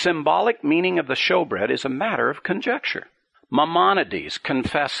 The symbolic meaning of the showbread is a matter of conjecture. Maimonides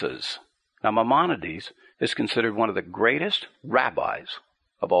confesses. Now, Maimonides is considered one of the greatest rabbis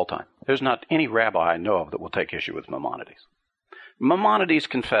of all time. There's not any rabbi I know of that will take issue with Maimonides. Maimonides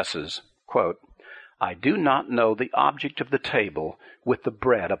confesses, quote, I do not know the object of the table with the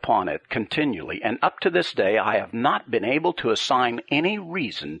bread upon it continually, and up to this day I have not been able to assign any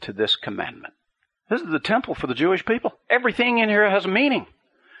reason to this commandment. This is the temple for the Jewish people. Everything in here has a meaning.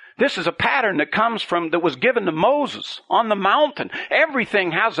 This is a pattern that was given to Moses on the mountain.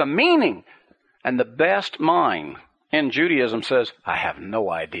 Everything has a meaning. And the best mind in Judaism says, I have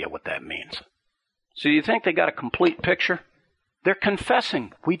no idea what that means. So you think they got a complete picture? They're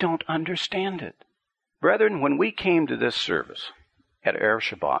confessing, we don't understand it. Brethren, when we came to this service at Erev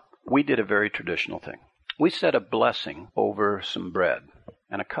Shabbat, we did a very traditional thing. We said a blessing over some bread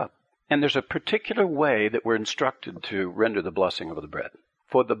and a cup. And there's a particular way that we're instructed to render the blessing over the bread.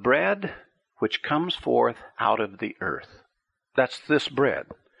 For the bread which comes forth out of the earth. That's this bread.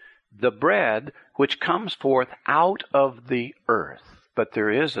 The bread which comes forth out of the earth. But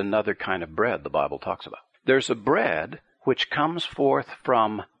there is another kind of bread the Bible talks about. There's a bread which comes forth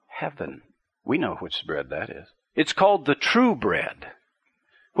from heaven. We know which bread that is. It's called the true bread,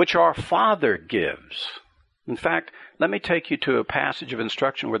 which our Father gives. In fact, let me take you to a passage of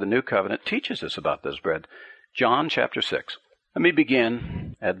instruction where the New Covenant teaches us about this bread. John chapter 6. Let me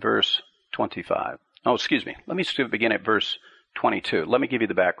begin at verse 25. Let me begin at verse 22. Let me give you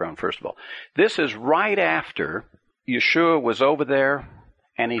the background first of all. This is right after Yeshua was over there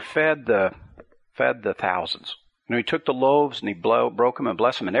and he fed the thousands. He took the loaves and he broke them and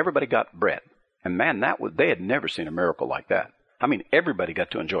blessed them, and everybody got bread. And man, they had never seen a miracle like that. I mean, everybody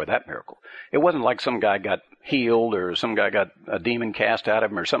got to enjoy that miracle. It wasn't like some guy got healed or some guy got a demon cast out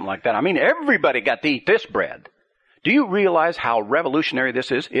of him or something like that. I mean, everybody got to eat this bread. Do you realize how revolutionary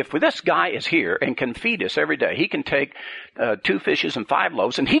this is? If this guy is here and can feed us every day, he can take 2 fishes and 5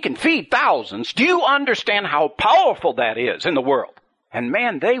 loaves and he can feed thousands. Do you understand how powerful that is in the world? And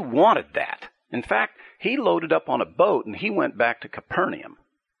man, they wanted that. In fact, he loaded up on a boat and he went back to Capernaum.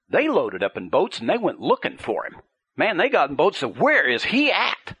 They loaded up in boats and they went looking for him. Man, they got in boats and said, where is he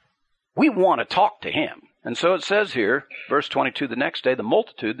at? We want to talk to him. And so it says here, verse 22, the next day the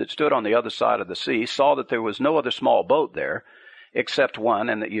multitude that stood on the other side of the sea saw that there was no other small boat there except one,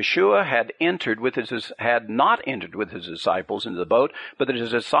 and that Yeshua had not entered with his disciples into the boat, but that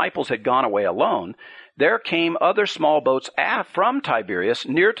his disciples had gone away alone. There came other small boats from Tiberias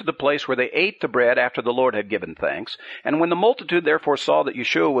near to the place where they ate the bread after the Lord had given thanks. And when the multitude therefore saw that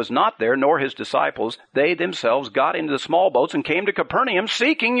Yeshua was not there, nor his disciples, they themselves got into the small boats and came to Capernaum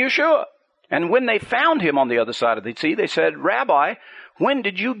seeking Yeshua. And when they found him on the other side of the sea, they said, Rabbi, when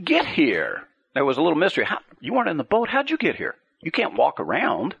did you get here? There was a little mystery. You weren't in the boat. How'd you get here? You can't walk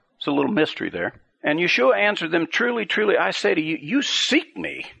around. It's a little mystery there. And Yeshua answered them, truly, truly, I say to you, you seek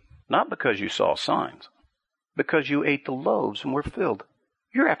me, not because you saw signs, because you ate the loaves and were filled.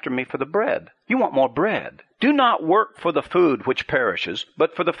 You're after me for the bread. You want more bread. Do not work for the food which perishes,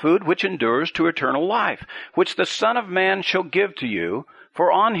 but for the food which endures to eternal life, which the Son of Man shall give to you,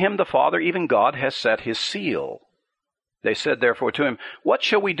 for on him the Father, even God, has set his seal. They said therefore to him, what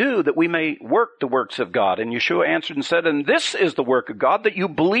shall we do that we may work the works of God? And Yeshua answered and said, and this is the work of God, that you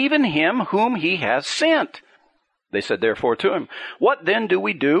believe in him whom he has sent. They said therefore to him, what then do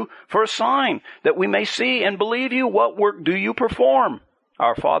we do for a sign, that we may see and believe you? What work do you perform?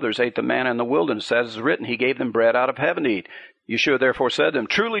 Our fathers ate the manna in the wilderness, as is written, he gave them bread out of heaven to eat. Yeshua therefore said to them,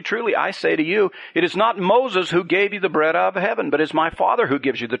 truly, truly, I say to you, it is not Moses who gave you the bread out of heaven, but it is my Father who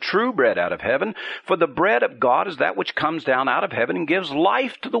gives you the true bread out of heaven. For the bread of God is that which comes down out of heaven and gives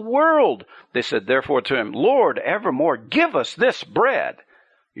life to the world. They said therefore to him, Lord, evermore give us this bread.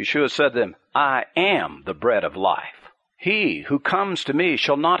 Yeshua said to them, I am the bread of life. He who comes to me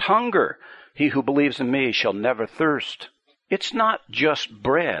shall not hunger. He who believes in me shall never thirst. It's not just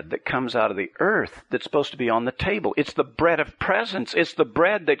bread that comes out of the earth that's supposed to be on the table. It's the bread of presence. It's the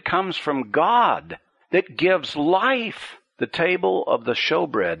bread that comes from God that gives life. The table of the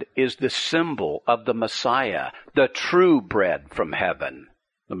showbread is the symbol of the Messiah, the true bread from heaven.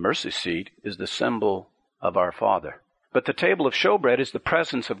 The mercy seat is the symbol of our Father. But the table of showbread is the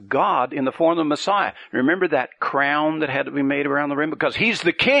presence of God in the form of the Messiah. Remember that crown that had to be made around the rim? Because he's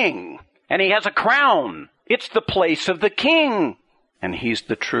the king, and he has a crown. It's the place of the king. And he's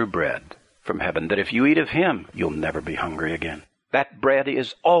the true bread from heaven, that if you eat of him, you'll never be hungry again. That bread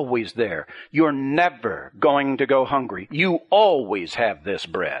is always there. You're never going to go hungry. You always have this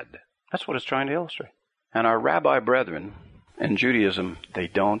bread. That's what it's trying to illustrate. And our rabbi brethren in Judaism, they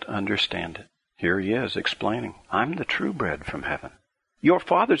don't understand it. Here he is explaining, I'm the true bread from heaven. Your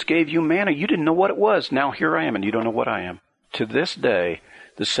fathers gave you manna. You didn't know what it was. Now here I am, and you don't know what I am. To this day,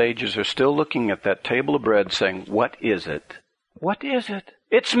 the sages are still looking at that table of bread saying, what is it? What is it?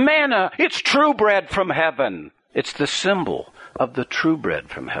 It's manna. It's true bread from heaven. It's the symbol of the true bread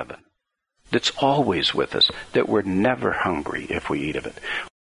from heaven that's always with us, that we're never hungry if we eat of it.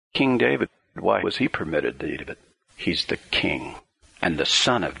 King David, why was he permitted to eat of it? He's the king, and the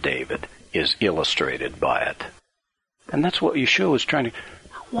son of David is illustrated by it. And that's what Yeshua was trying to...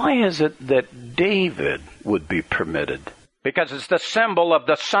 Why is it that David would be permitted? Because it's the symbol of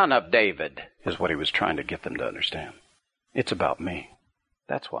the son of David, is what he was trying to get them to understand. It's about me.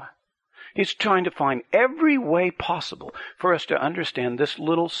 That's why. He's trying to find every way possible for us to understand this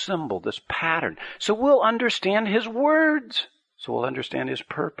little symbol, this pattern. So we'll understand his words. So we'll understand his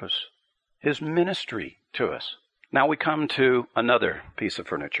purpose, his ministry to us. Now we come to another piece of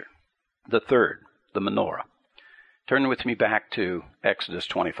furniture. The third, the menorah. Turn with me back to Exodus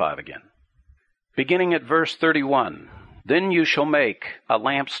 25 again. Beginning at verse 31. Then you shall make a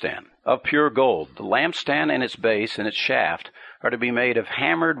lampstand of pure gold. The lampstand and its base and its shaft are to be made of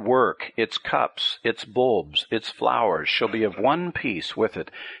hammered work. Its cups, its bulbs, its flowers shall be of one piece with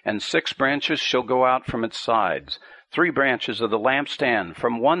it, and 6 branches shall go out from its sides. 3 branches of the lampstand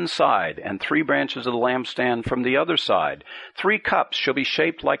from one side, and 3 branches of the lampstand from the other side. 3 cups shall be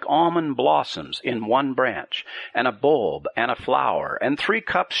shaped like almond blossoms in one branch, and a bulb and a flower, and 3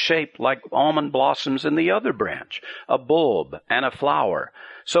 cups shaped like almond blossoms in the other branch, a bulb and a flower.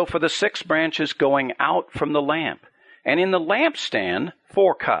 So for the 6 branches going out from the lamp. And in the lampstand,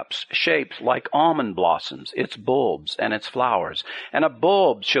 4 cups shaped like almond blossoms, its bulbs and its flowers. And a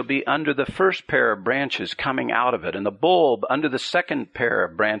bulb shall be under the first pair of branches coming out of it, and a bulb under the second pair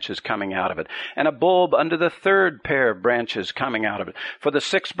of branches coming out of it, and a bulb under the third pair of branches coming out of it. For the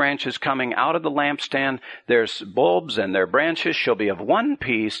 6 branches coming out of the lampstand, their bulbs and their branches shall be of one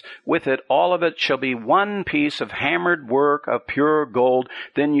piece. With it, all of it shall be one piece of hammered work of pure gold.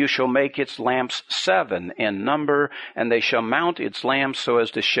 Then you shall make its lamps 7 in number, and they shall mount its lamps so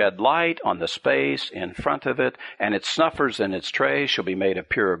as to shed light on the space in front of it, and its snuffers and its trays shall be made of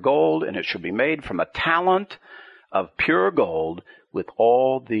pure gold, and it shall be made from a talent of pure gold with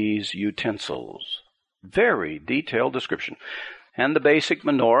all these utensils. Very detailed description. And the basic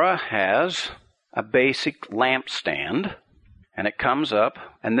menorah has a basic lampstand, and it comes up,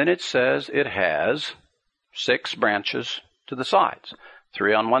 and then it says it has 6 branches to the sides.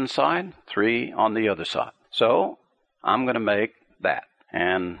 3 on one side, 3 on the other side. So I'm going to make that.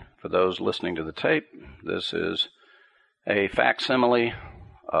 And for those listening to the tape, this is a facsimile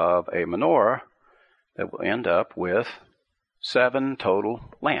of a menorah that will end up with 7 total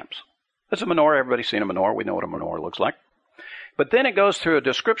lamps. That's a menorah. Everybody's seen a menorah. We know what a menorah looks like. But then it goes through a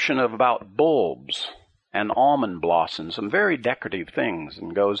description of about bulbs and almond blossoms, some very decorative things,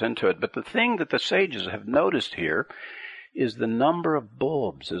 and goes into it. But the thing that the sages have noticed here is the number of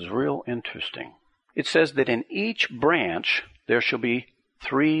bulbs is real interesting. It says that in each branch there shall be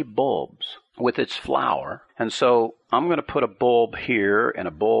 3 bulbs with its flower. And so I'm going to put a bulb here and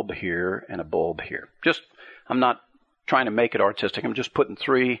a bulb here and a bulb here. I'm not trying to make it artistic. I'm just putting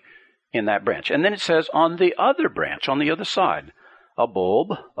 3 in that branch. And then it says on the other branch, on the other side, a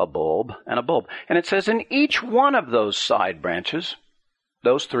bulb, and a bulb. And it says in each one of those side branches,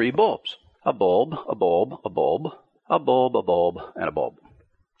 those 3 bulbs. A bulb, a bulb, a bulb, a bulb, a bulb, and a bulb.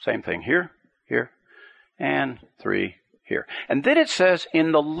 Same thing here, and 3 here. And then it says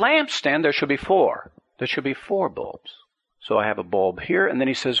in the lampstand there shall be 4. There shall be 4 bulbs. So I have a bulb here, and then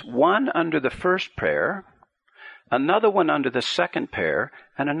he says 1 under the first pair, another one under the second pair,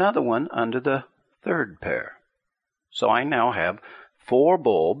 and another one under the third pair. So I now have 4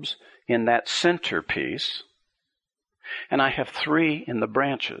 bulbs in that center piece, and I have 3 in the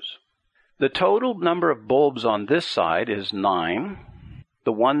branches. The total number of bulbs on this side is 9.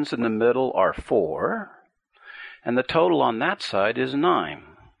 The ones in the middle are 4. And the total on that side is 9,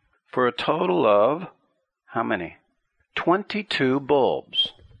 for a total of, how many? 22 bulbs.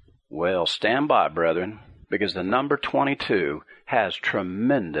 Well, stand by, brethren, because the number 22 has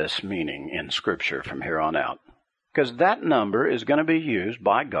tremendous meaning in Scripture from here on out. Because that number is going to be used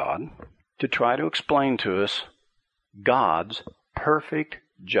by God to try to explain to us God's perfect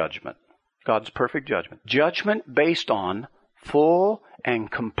judgment. God's perfect judgment. Judgment based on full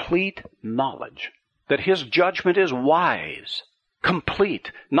and complete knowledge. That his judgment is wise,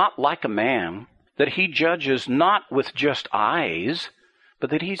 complete, not like a man, that he judges not with just eyes, but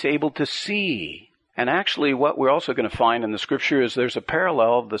that he's able to see. And actually what we're also going to find in the Scripture is there's a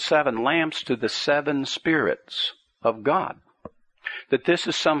parallel of the 7 lamps to the 7 spirits of God. That this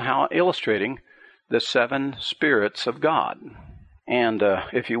is somehow illustrating the 7 spirits of God. And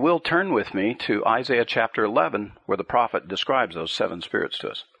if you will, turn with me to Isaiah chapter 11, where the prophet describes those 7 spirits to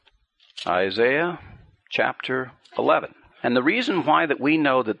us. Isaiah chapter 11. And the reason why that we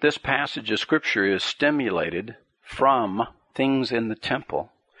know that this passage of Scripture is stimulated from things in the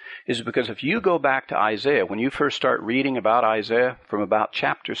temple is because if you go back to Isaiah, when you first start reading about Isaiah from about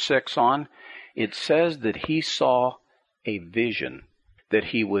chapter 6 on, it says that he saw a vision, that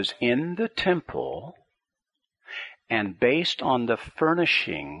he was in the temple, and based on the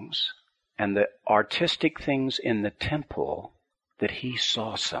furnishings and the artistic things in the temple, that he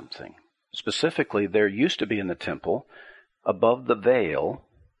saw something. Specifically, there used to be in the temple, above the veil,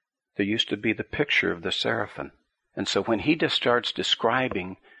 there used to be the picture of the seraphim. And so when he just starts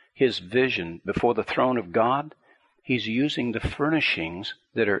describing his vision before the throne of God, he's using the furnishings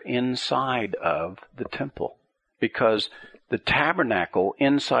that are inside of the temple. Because the tabernacle,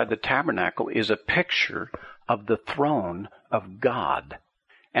 inside the tabernacle, is a picture of the throne of God.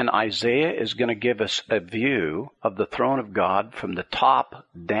 And Isaiah is going to give us a view of the throne of God from the top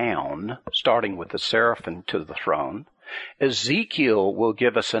down, starting with the seraphim to the throne. Ezekiel will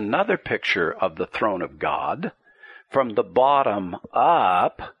give us another picture of the throne of God from the bottom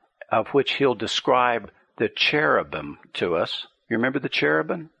up, of which he'll describe the cherubim to us. You remember the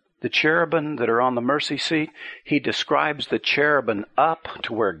cherubim? The cherubim that are on the mercy seat? He describes the cherubim up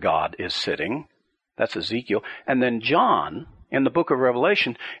to where God is sitting. That's Ezekiel. And then John, in the book of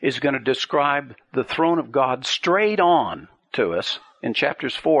Revelation, is going to describe the throne of God straight on to us in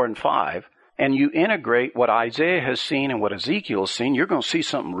chapters 4 and 5. And you integrate what Isaiah has seen and what Ezekiel has seen, you're going to see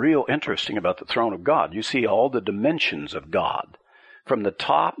something real interesting about the throne of God. You see all the dimensions of God, from the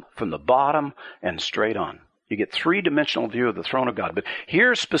top, from the bottom, and straight on. You get three-dimensional view of the throne of God. But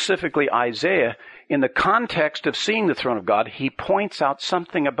here specifically Isaiah, in the context of seeing the throne of God, he points out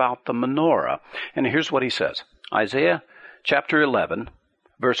something about the menorah. And here's what he says. Isaiah chapter 11,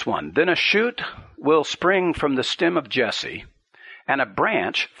 verse 1. Then a shoot will spring from the stem of Jesse, and a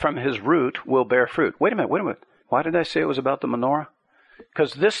branch from his root will bear fruit. Wait a minute. Why did I say it was about the menorah?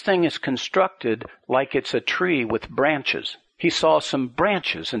 Because this thing is constructed like it's a tree with branches. He saw some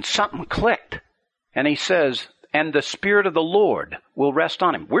branches and something clicked. And he says, and the Spirit of the Lord will rest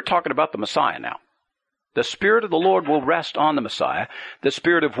on him. We're talking about the Messiah now. The Spirit of the Lord will rest on the Messiah, the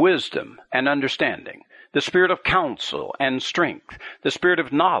Spirit of wisdom and understanding, the Spirit of counsel and strength, the Spirit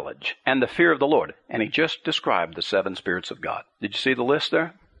of knowledge and the fear of the Lord. And he just described the seven spirits of God. Did you see the list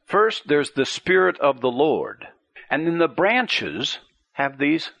there? First, there's the Spirit of the Lord. And then the branches have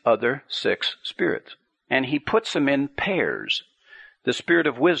these other six spirits. And he puts them in pairs. The Spirit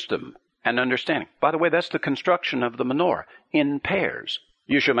of wisdom and understanding. By the way, that's the construction of the menorah, in pairs.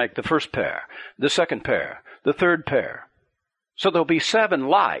 You shall make the first pair, the second pair, the third pair. So there'll be 7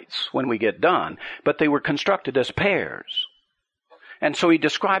 lights when we get done, but they were constructed as pairs. And so he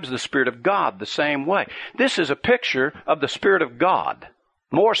describes the Spirit of God the same way. This is a picture of the Spirit of God.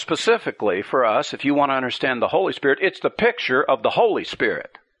 More specifically for us, if you want to understand the Holy Spirit, it's the picture of the Holy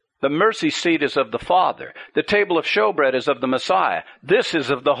Spirit. The mercy seat is of the Father. The table of showbread is of the Messiah. This is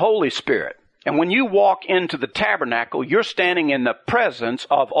of the Holy Spirit. And when you walk into the tabernacle, you're standing in the presence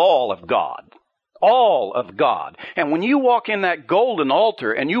of all of God. All of God. And when you walk in that golden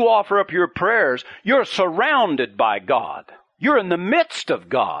altar and you offer up your prayers, you're surrounded by God. You're in the midst of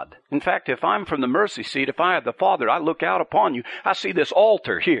God. In fact, if I'm from the mercy seat, if I have the Father, I look out upon you. I see this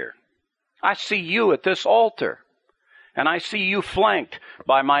altar here. I see you at this altar. And I see you flanked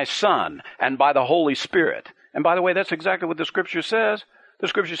by my Son and by the Holy Spirit. And by the way, that's exactly what the Scripture says. The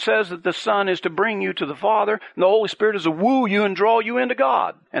Scripture says that the Son is to bring you to the Father, and the Holy Spirit is to woo you and draw you into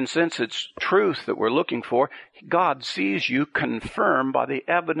God. And since it's truth that we're looking for, God sees you confirmed by the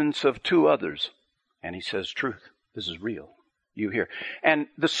evidence of 2 others. And he says, truth, this is real. You here. And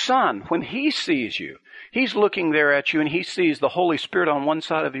the Son, when he sees you, he's looking there at you and he sees the Holy Spirit on one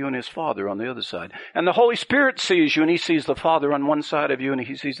side of you and his Father on the other side. And the Holy Spirit sees you and he sees the Father on one side of you and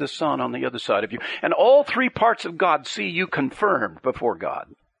he sees the Son on the other side of you. And all 3 parts of God see you confirmed before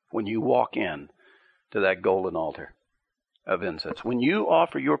God when you walk in to that golden altar of incense. When you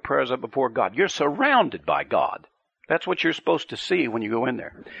offer your prayers up before God, you're surrounded by God. That's what you're supposed to see when you go in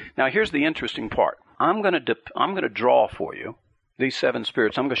there. Now here's the interesting part. I'm going to draw for you these 7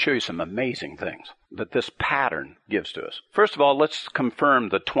 spirits. I'm going to show you some amazing things that this pattern gives to us. First of all, let's confirm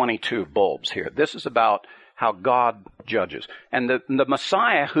the 22 bulbs here. This is about how God judges. And the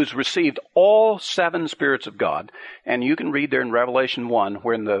Messiah who's received all 7 spirits of God, and you can read there in Revelation 1,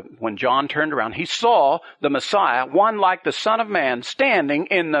 when John turned around, he saw the Messiah, one like the Son of Man, standing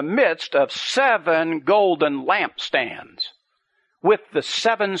in the midst of 7 golden lampstands, with the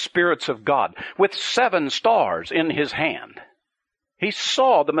 7 spirits of God, with 7 stars in his hand. He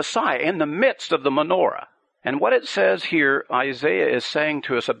saw the Messiah in the midst of the menorah. And what it says here, Isaiah is saying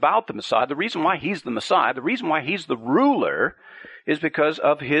to us about the Messiah, the reason why he's the Messiah, the reason why he's the ruler, is because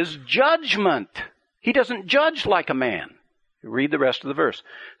of his judgment. He doesn't judge like a man. Read the rest of the verse.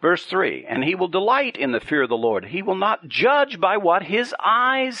 Verse 3, and he will delight in the fear of the Lord. He will not judge by what his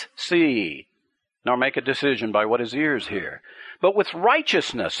eyes see, nor make a decision by what his ears hear. But with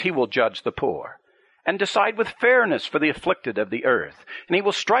righteousness he will judge the poor, and decide with fairness for the afflicted of the earth. And he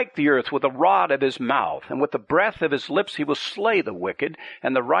will strike the earth with the rod of his mouth, and with the breath of his lips he will slay the wicked,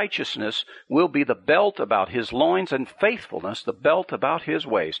 and the righteousness will be the belt about his loins, and faithfulness the belt about his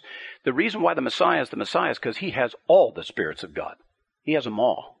waist. The reason why the Messiah is because he has all the spirits of God. He has them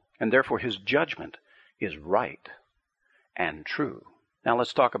all, and therefore his judgment is right and true. Now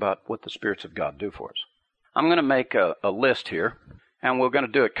let's talk about what the spirits of God do for us. I'm going to make a list here, and we're going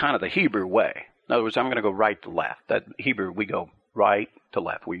to do it kind of the Hebrew way. In other words, I'm going to go right to left. That Hebrew, we go right, to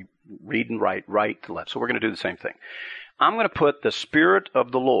left. We read and write right to left. So we're going to do the same thing. I'm going to put the Spirit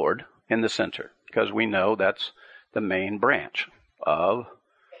of the Lord in the center because we know that's the main branch of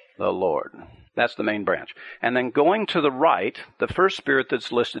the Lord. That's the main branch. And then going to the right, the first Spirit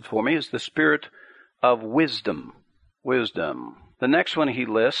that's listed for me is the Spirit of wisdom. Wisdom. The next one he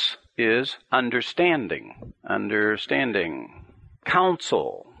lists is understanding. Understanding.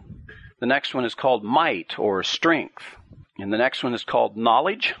 Counsel. The next one is called might or strength. And the next one is called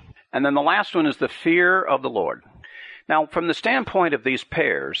knowledge. And then the last one is the fear of the Lord. Now, from the standpoint of these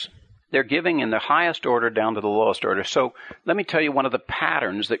pairs, they're giving in the highest order down to the lowest order. So let me tell you one of the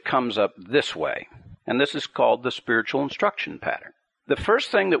patterns that comes up this way. And this is called the spiritual instruction pattern. The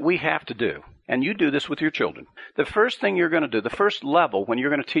first thing that we have to do, and you do this with your children, the first thing you're going to do, the first level when you're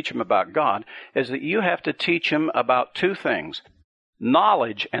going to teach them about God, is that you have to teach them about two things.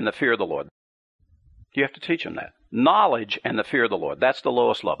 Knowledge and the fear of the Lord. You have to teach them that. Knowledge and the fear of the Lord. That's the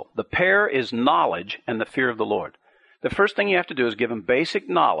lowest level. The pair is knowledge and the fear of the Lord. The first thing you have to do is give them basic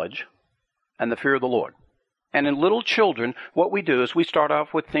knowledge and the fear of the Lord. And in little children, what we do is we start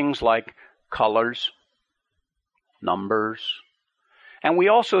off with things like colors, numbers, and we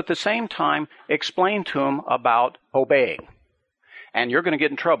also at the same time explain to them about obeying. And you're going to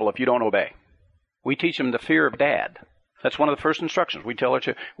get in trouble if you don't obey. We teach them the fear of Dad. That's one of the first instructions.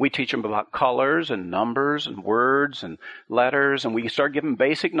 We teach them about colors and numbers and words and letters, and we start giving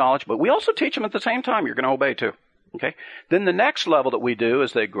basic knowledge, but we also teach them at the same time you're going to obey too. Okay? Then the next level that we do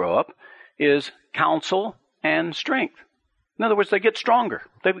as they grow up is counsel and strength. In other words, they get stronger.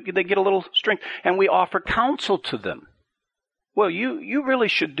 They get a little strength, and we offer counsel to them. Well, you really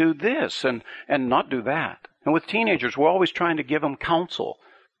should do this and not do that. And with teenagers, we're always trying to give them counsel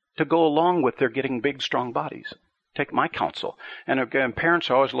to go along with their getting big, strong bodies. Take my counsel. And again, parents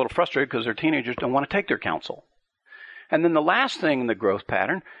are always a little frustrated because their teenagers don't want to take their counsel. And then the last thing in the growth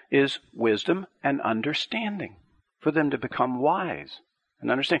pattern is wisdom and understanding for them to become wise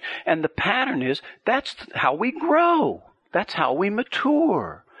and understand. And the pattern is that's how we grow. That's how we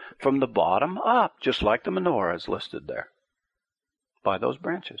mature from the bottom up, just like the menorah is listed there by those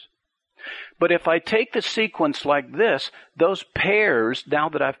branches. But if I take the sequence like this, those pairs, now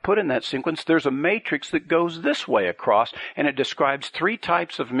that I've put in that sequence, there's a matrix that goes this way across, and it describes three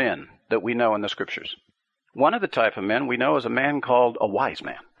types of men that we know in the Scriptures. One of the type of men we know is a man called a wise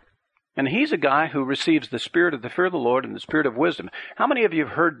man. And he's a guy who receives the spirit of the fear of the Lord and the spirit of wisdom. How many of you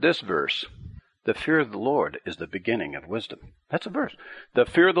have heard this verse? The fear of the Lord is the beginning of wisdom. That's a verse. The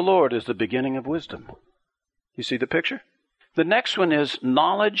fear of the Lord is the beginning of wisdom. You see the picture? The next one is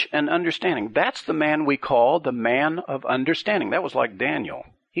knowledge and understanding. That's the man we call the man of understanding. That was like Daniel.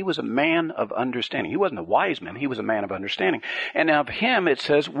 He was a man of understanding. He wasn't a wise man. He was a man of understanding. And of him it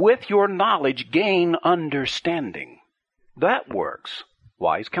says, with your knowledge gain understanding. That works.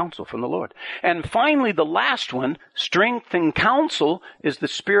 Wise counsel from the Lord. And finally, the last one, strength and counsel, is the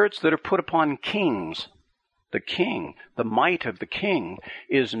spirits that are put upon kings. The king, the might of the king,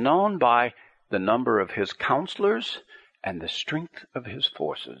 is known by the number of his counselors and the strength of his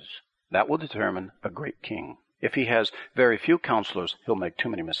forces. That will determine a great king. If he has very few counselors, he'll make too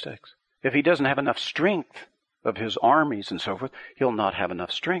many mistakes. If he doesn't have enough strength of his armies and so forth, he'll not have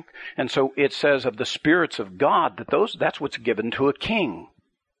enough strength. And so it says of the spirits of God that that's what's given to a king.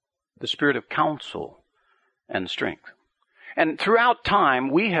 The spirit of counsel and strength. And throughout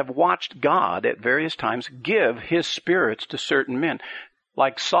time, we have watched God at various times give his spirits to certain men.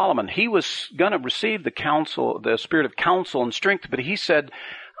 Like Solomon, he was going to receive the spirit of counsel and strength, but he said,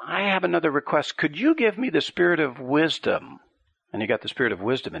 I have another request. Could you give me the spirit of wisdom? And he got the spirit of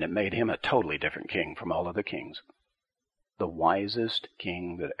wisdom, and it made him a totally different king from all other kings. The wisest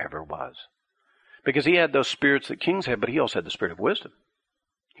king that ever was. Because he had those spirits that kings have, but he also had the spirit of wisdom.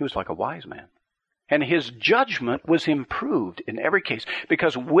 He was like a wise man. And his judgment was improved in every case.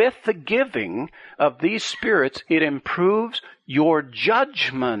 Because with the giving of these spirits, it improves your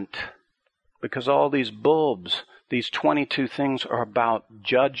judgment. Because all these bulbs, these 22 things are about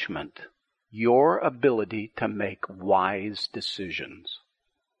judgment. Your ability to make wise decisions.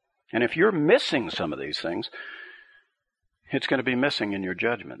 And if you're missing some of these things, it's going to be missing in your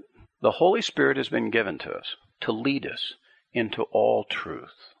judgment. The Holy Spirit has been given to us to lead us into all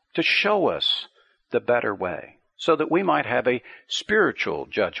truth, to show us the better way, so that we might have a spiritual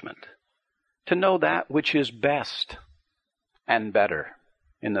judgment, to know that which is best and better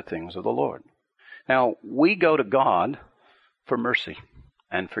in the things of the Lord. Now, we go to God for mercy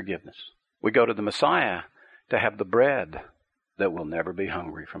and forgiveness. We go to the Messiah to have the bread that we'll never be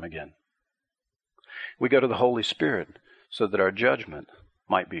hungry from again. We go to the Holy Spirit so that our judgment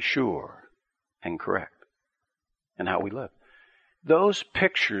might be sure and correct in how we live. Those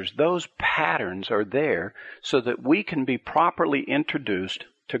pictures, those patterns are there so that we can be properly introduced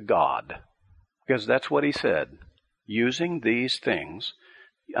to God. Because that's what he said. Using these things,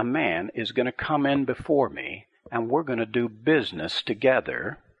 a man is going to come in before me and we're going to do business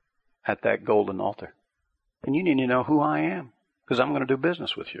together at that golden altar. And you need to know who I am, because I'm going to do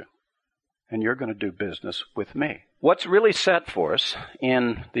business with you. And you're going to do business with me. What's really set for us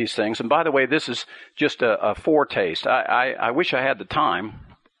in these things, and by the way, this is just a foretaste. I wish I had the time,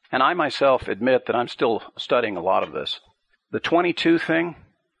 and I myself admit that I'm still studying a lot of this. The 22 thing,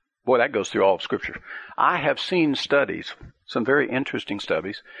 boy, that goes through all of Scripture. I have seen studies, some very interesting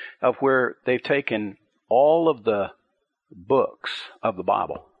studies, of where they've taken all of the books of the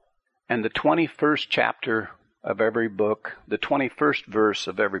Bible, and the 21st chapter of every book, the 21st verse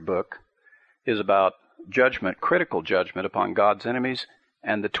of every book, is about judgment, critical judgment upon God's enemies,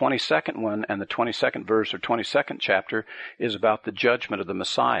 and the 22nd one and the 22nd verse or 22nd chapter is about the judgment of the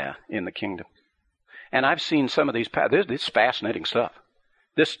Messiah in the kingdom. And I've seen some of these, this is fascinating stuff.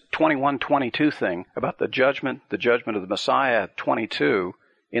 This 21-22 thing about the judgment of the Messiah, 22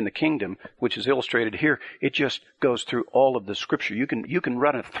 in the kingdom, which is illustrated here, it just goes through all of the Scripture. You can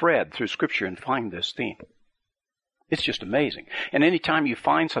run a thread through Scripture and find this theme. It's just amazing. And anytime you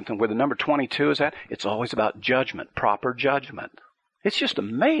find something where the number 22 is at, it's always about judgment, proper judgment. It's just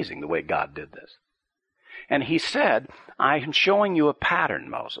amazing the way God did this. And he said, I am showing you a pattern,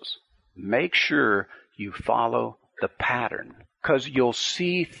 Moses. Make sure you follow the pattern, because you'll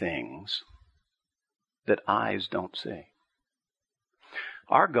see things that eyes don't see.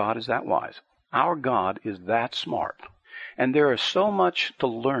 Our God is that wise. Our God is that smart. And there is so much to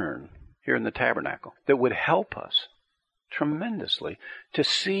learn here in the tabernacle that would help us tremendously to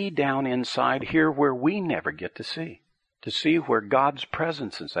see down inside here where we never get to see where God's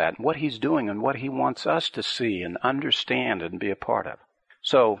presence is at, and what he's doing and what he wants us to see and understand and be a part of.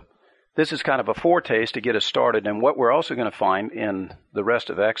 So this is kind of a foretaste to get us started, and what we're also going to find in the rest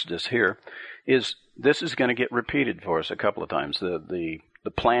of Exodus here is this is going to get repeated for us a couple of times, the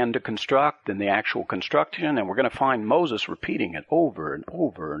plan to construct and the actual construction, and we're going to find Moses repeating it over and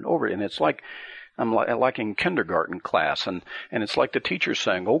over and over, and it's like I'm like in kindergarten class, and it's like the teacher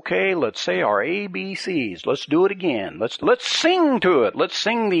saying, okay, let's say our ABCs. Let's do it again. Let's sing to it. Let's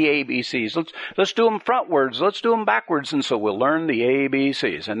sing the ABCs. Let's do them frontwards. Let's do them backwards. And so we'll learn the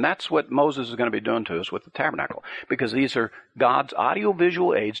ABCs. And that's what Moses is going to be doing to us with the tabernacle, because these are God's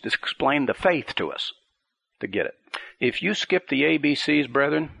audiovisual aids to explain the faith to us, to get it. If you skip the ABCs,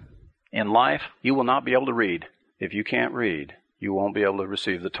 brethren, in life, you will not be able to read. If you can't read, you won't be able to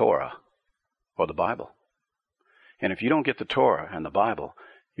receive the Torah or the Bible. And if you don't get the Torah and the Bible,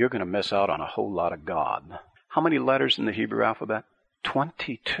 you're going to miss out on a whole lot of God. How many letters in the Hebrew alphabet?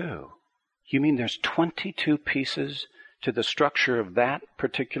 22. You mean there's 22 pieces to the structure of that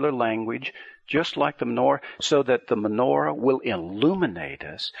particular language, just like the menorah, so that the menorah will illuminate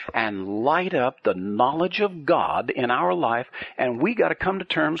us and light up the knowledge of God in our life, and we got to come to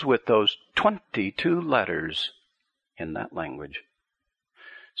terms with those 22 letters in that language,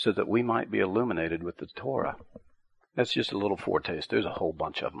 so that we might be illuminated with the Torah. That's just a little foretaste. There's a whole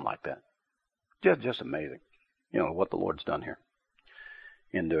bunch of them like that. Just amazing, what the Lord's done here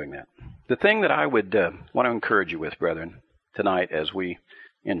in doing that. The thing that I would want to encourage you with, brethren, tonight as we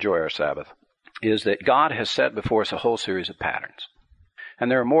enjoy our Sabbath, is that God has set before us a whole series of patterns. And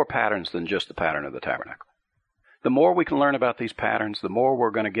there are more patterns than just the pattern of the tabernacle. The more we can learn about these patterns, the more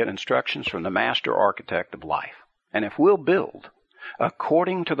we're going to get instructions from the master architect of life. And if we'll build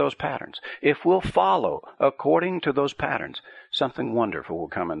according to those patterns, if we'll follow according to those patterns, something wonderful will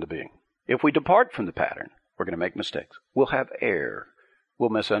come into being. If we depart from the pattern, we're going to make mistakes. We'll have error.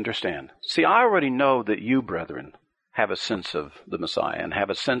 We'll misunderstand. See, I already know that you, brethren, have a sense of the Messiah and have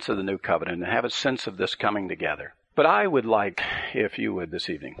a sense of the new covenant and have a sense of this coming together. But I would like, if you would this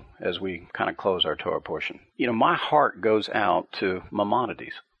evening, as we kind of close our Torah portion, my heart goes out to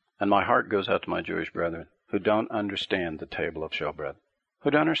Maimonides, and my heart goes out to my Jewish brethren who don't understand the table of showbread, who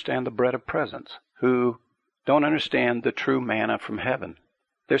don't understand the bread of presence, who don't understand the true manna from heaven.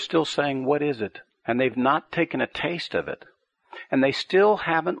 They're still saying, what is it? And they've not taken a taste of it. And they still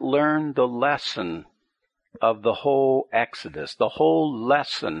haven't learned the lesson of the whole Exodus, the whole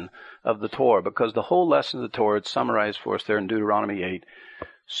lesson of the Torah, because the whole lesson of the Torah is summarized for us there in Deuteronomy 8,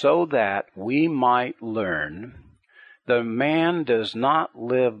 so that we might learn the man does not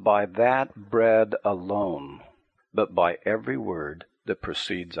live by that bread alone, but by every word that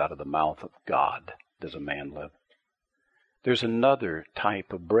proceeds out of the mouth of God does a man live. There's another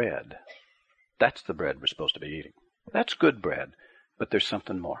type of bread. That's the bread we're supposed to be eating. That's good bread, but there's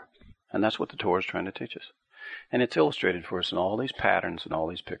something more. And that's what the Torah is trying to teach us. And it's illustrated for us in all these patterns and all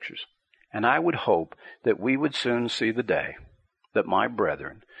these pictures. And I would hope that we would soon see the day that my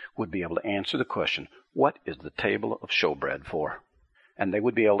brethren would be able to answer the question, what is the table of showbread for? And they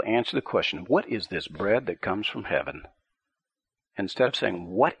would be able to answer the question, what is this bread that comes from heaven? Instead of saying,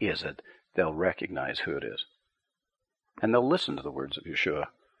 what is it, they'll recognize who it is. And they'll listen to the words of Yeshua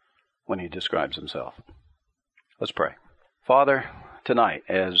when he describes himself. Let's pray. Father, tonight,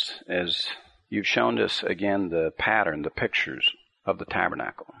 as you've shown us again the pattern, the pictures of the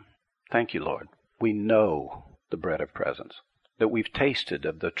tabernacle, thank you, Lord. We know the bread of presence, that we've tasted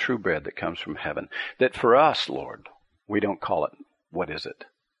of the true bread that comes from heaven, that for us, Lord, we don't call it, what is it?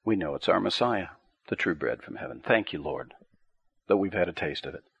 We know it's our Messiah, the true bread from heaven. Thank you, Lord, that we've had a taste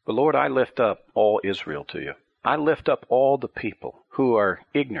of it. But Lord, I lift up all Israel to you. I lift up all the people who are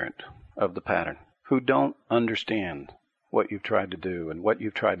ignorant of the pattern, who don't understand what you've tried to do and what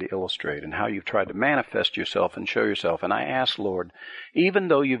you've tried to illustrate and how you've tried to manifest yourself and show yourself. And I ask, Lord, even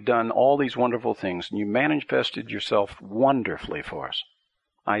though you've done all these wonderful things and you manifested yourself wonderfully for us,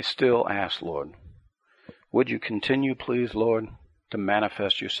 I still ask, Lord, would you continue, please, Lord, to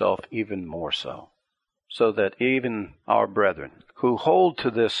manifest yourself even more so that even our brethren who hold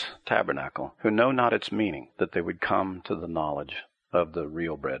to this tabernacle, who know not its meaning, that they would come to the knowledge of the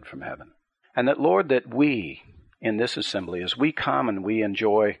real bread from heaven. And that, Lord, that we, in this assembly, as we come and we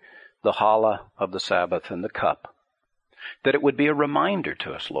enjoy the challah of the Sabbath and the cup, that it would be a reminder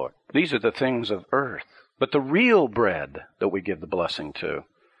to us, Lord. These are the things of earth. But the real bread that we give the blessing to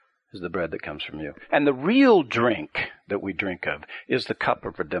is the bread that comes from you. And the real drink that we drink of is the cup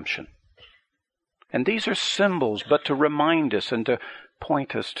of redemption. And these are symbols, but to remind us and to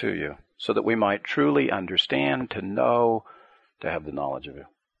point us to you, so that we might truly understand, to know, to have the knowledge of you.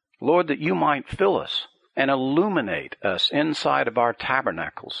 Lord, that you might fill us and illuminate us inside of our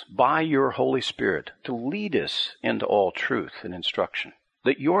tabernacles by your Holy Spirit to lead us into all truth and instruction.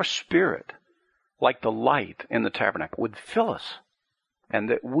 That your Spirit, like the light in the tabernacle, would fill us, and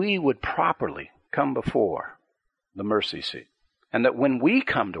that we would properly come before the mercy seat. And that when we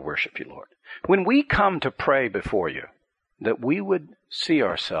come to worship you, Lord, when we come to pray before you, that we would see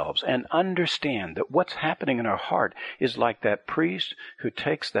ourselves and understand that what's happening in our heart is like that priest who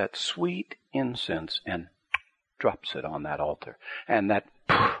takes that sweet incense and drops it on that altar. And that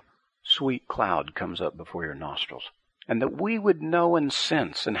sweet cloud comes up before your nostrils. And that we would know and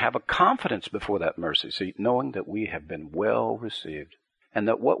sense and have a confidence before that mercy seat, knowing that we have been well received. And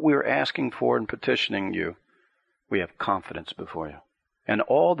that what we're asking for and petitioning you, we have confidence before you. And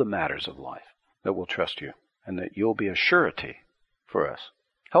all the matters of life, that we'll trust you. And that you'll be a surety for us.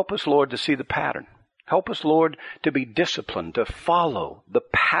 Help us, Lord, to see the pattern. Help us, Lord, to be disciplined, to follow the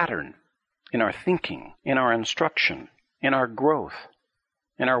pattern in our thinking, in our instruction, in our growth,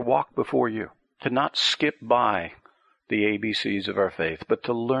 in our walk before you. To not skip by the ABCs of our faith, but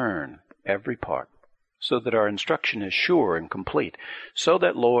to learn every part, so that our instruction is sure and complete. So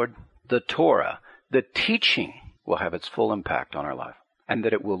that, Lord, the Torah, the teaching, will have its full impact on our life. And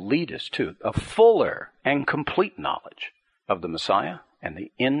that it will lead us to a fuller and complete knowledge of the Messiah and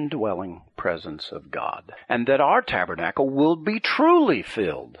the indwelling presence of God. And that our tabernacle will be truly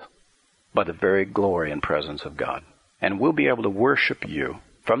filled by the very glory and presence of God. And we'll be able to worship you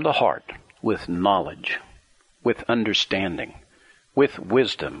from the heart with knowledge, with understanding, with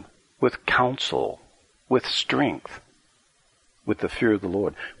wisdom, with counsel, with strength, with the fear of the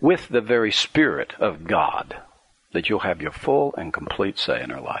Lord, with the very Spirit of God. That you'll have your full and complete say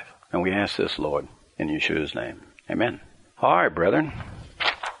in our life. And we ask this, Lord, in Yeshua's name. Amen. All right, brethren.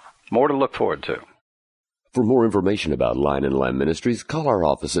 More to look forward to. For more information about Lion and Lamb Ministries, call our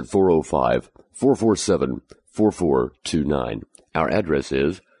office at 405-447-4429. Our address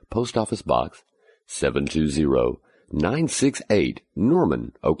is Post Office Box 720-968,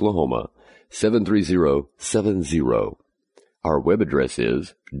 Norman, Oklahoma, 73070. Our web address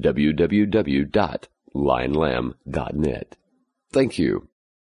is www.lionlamb.net. Thank you.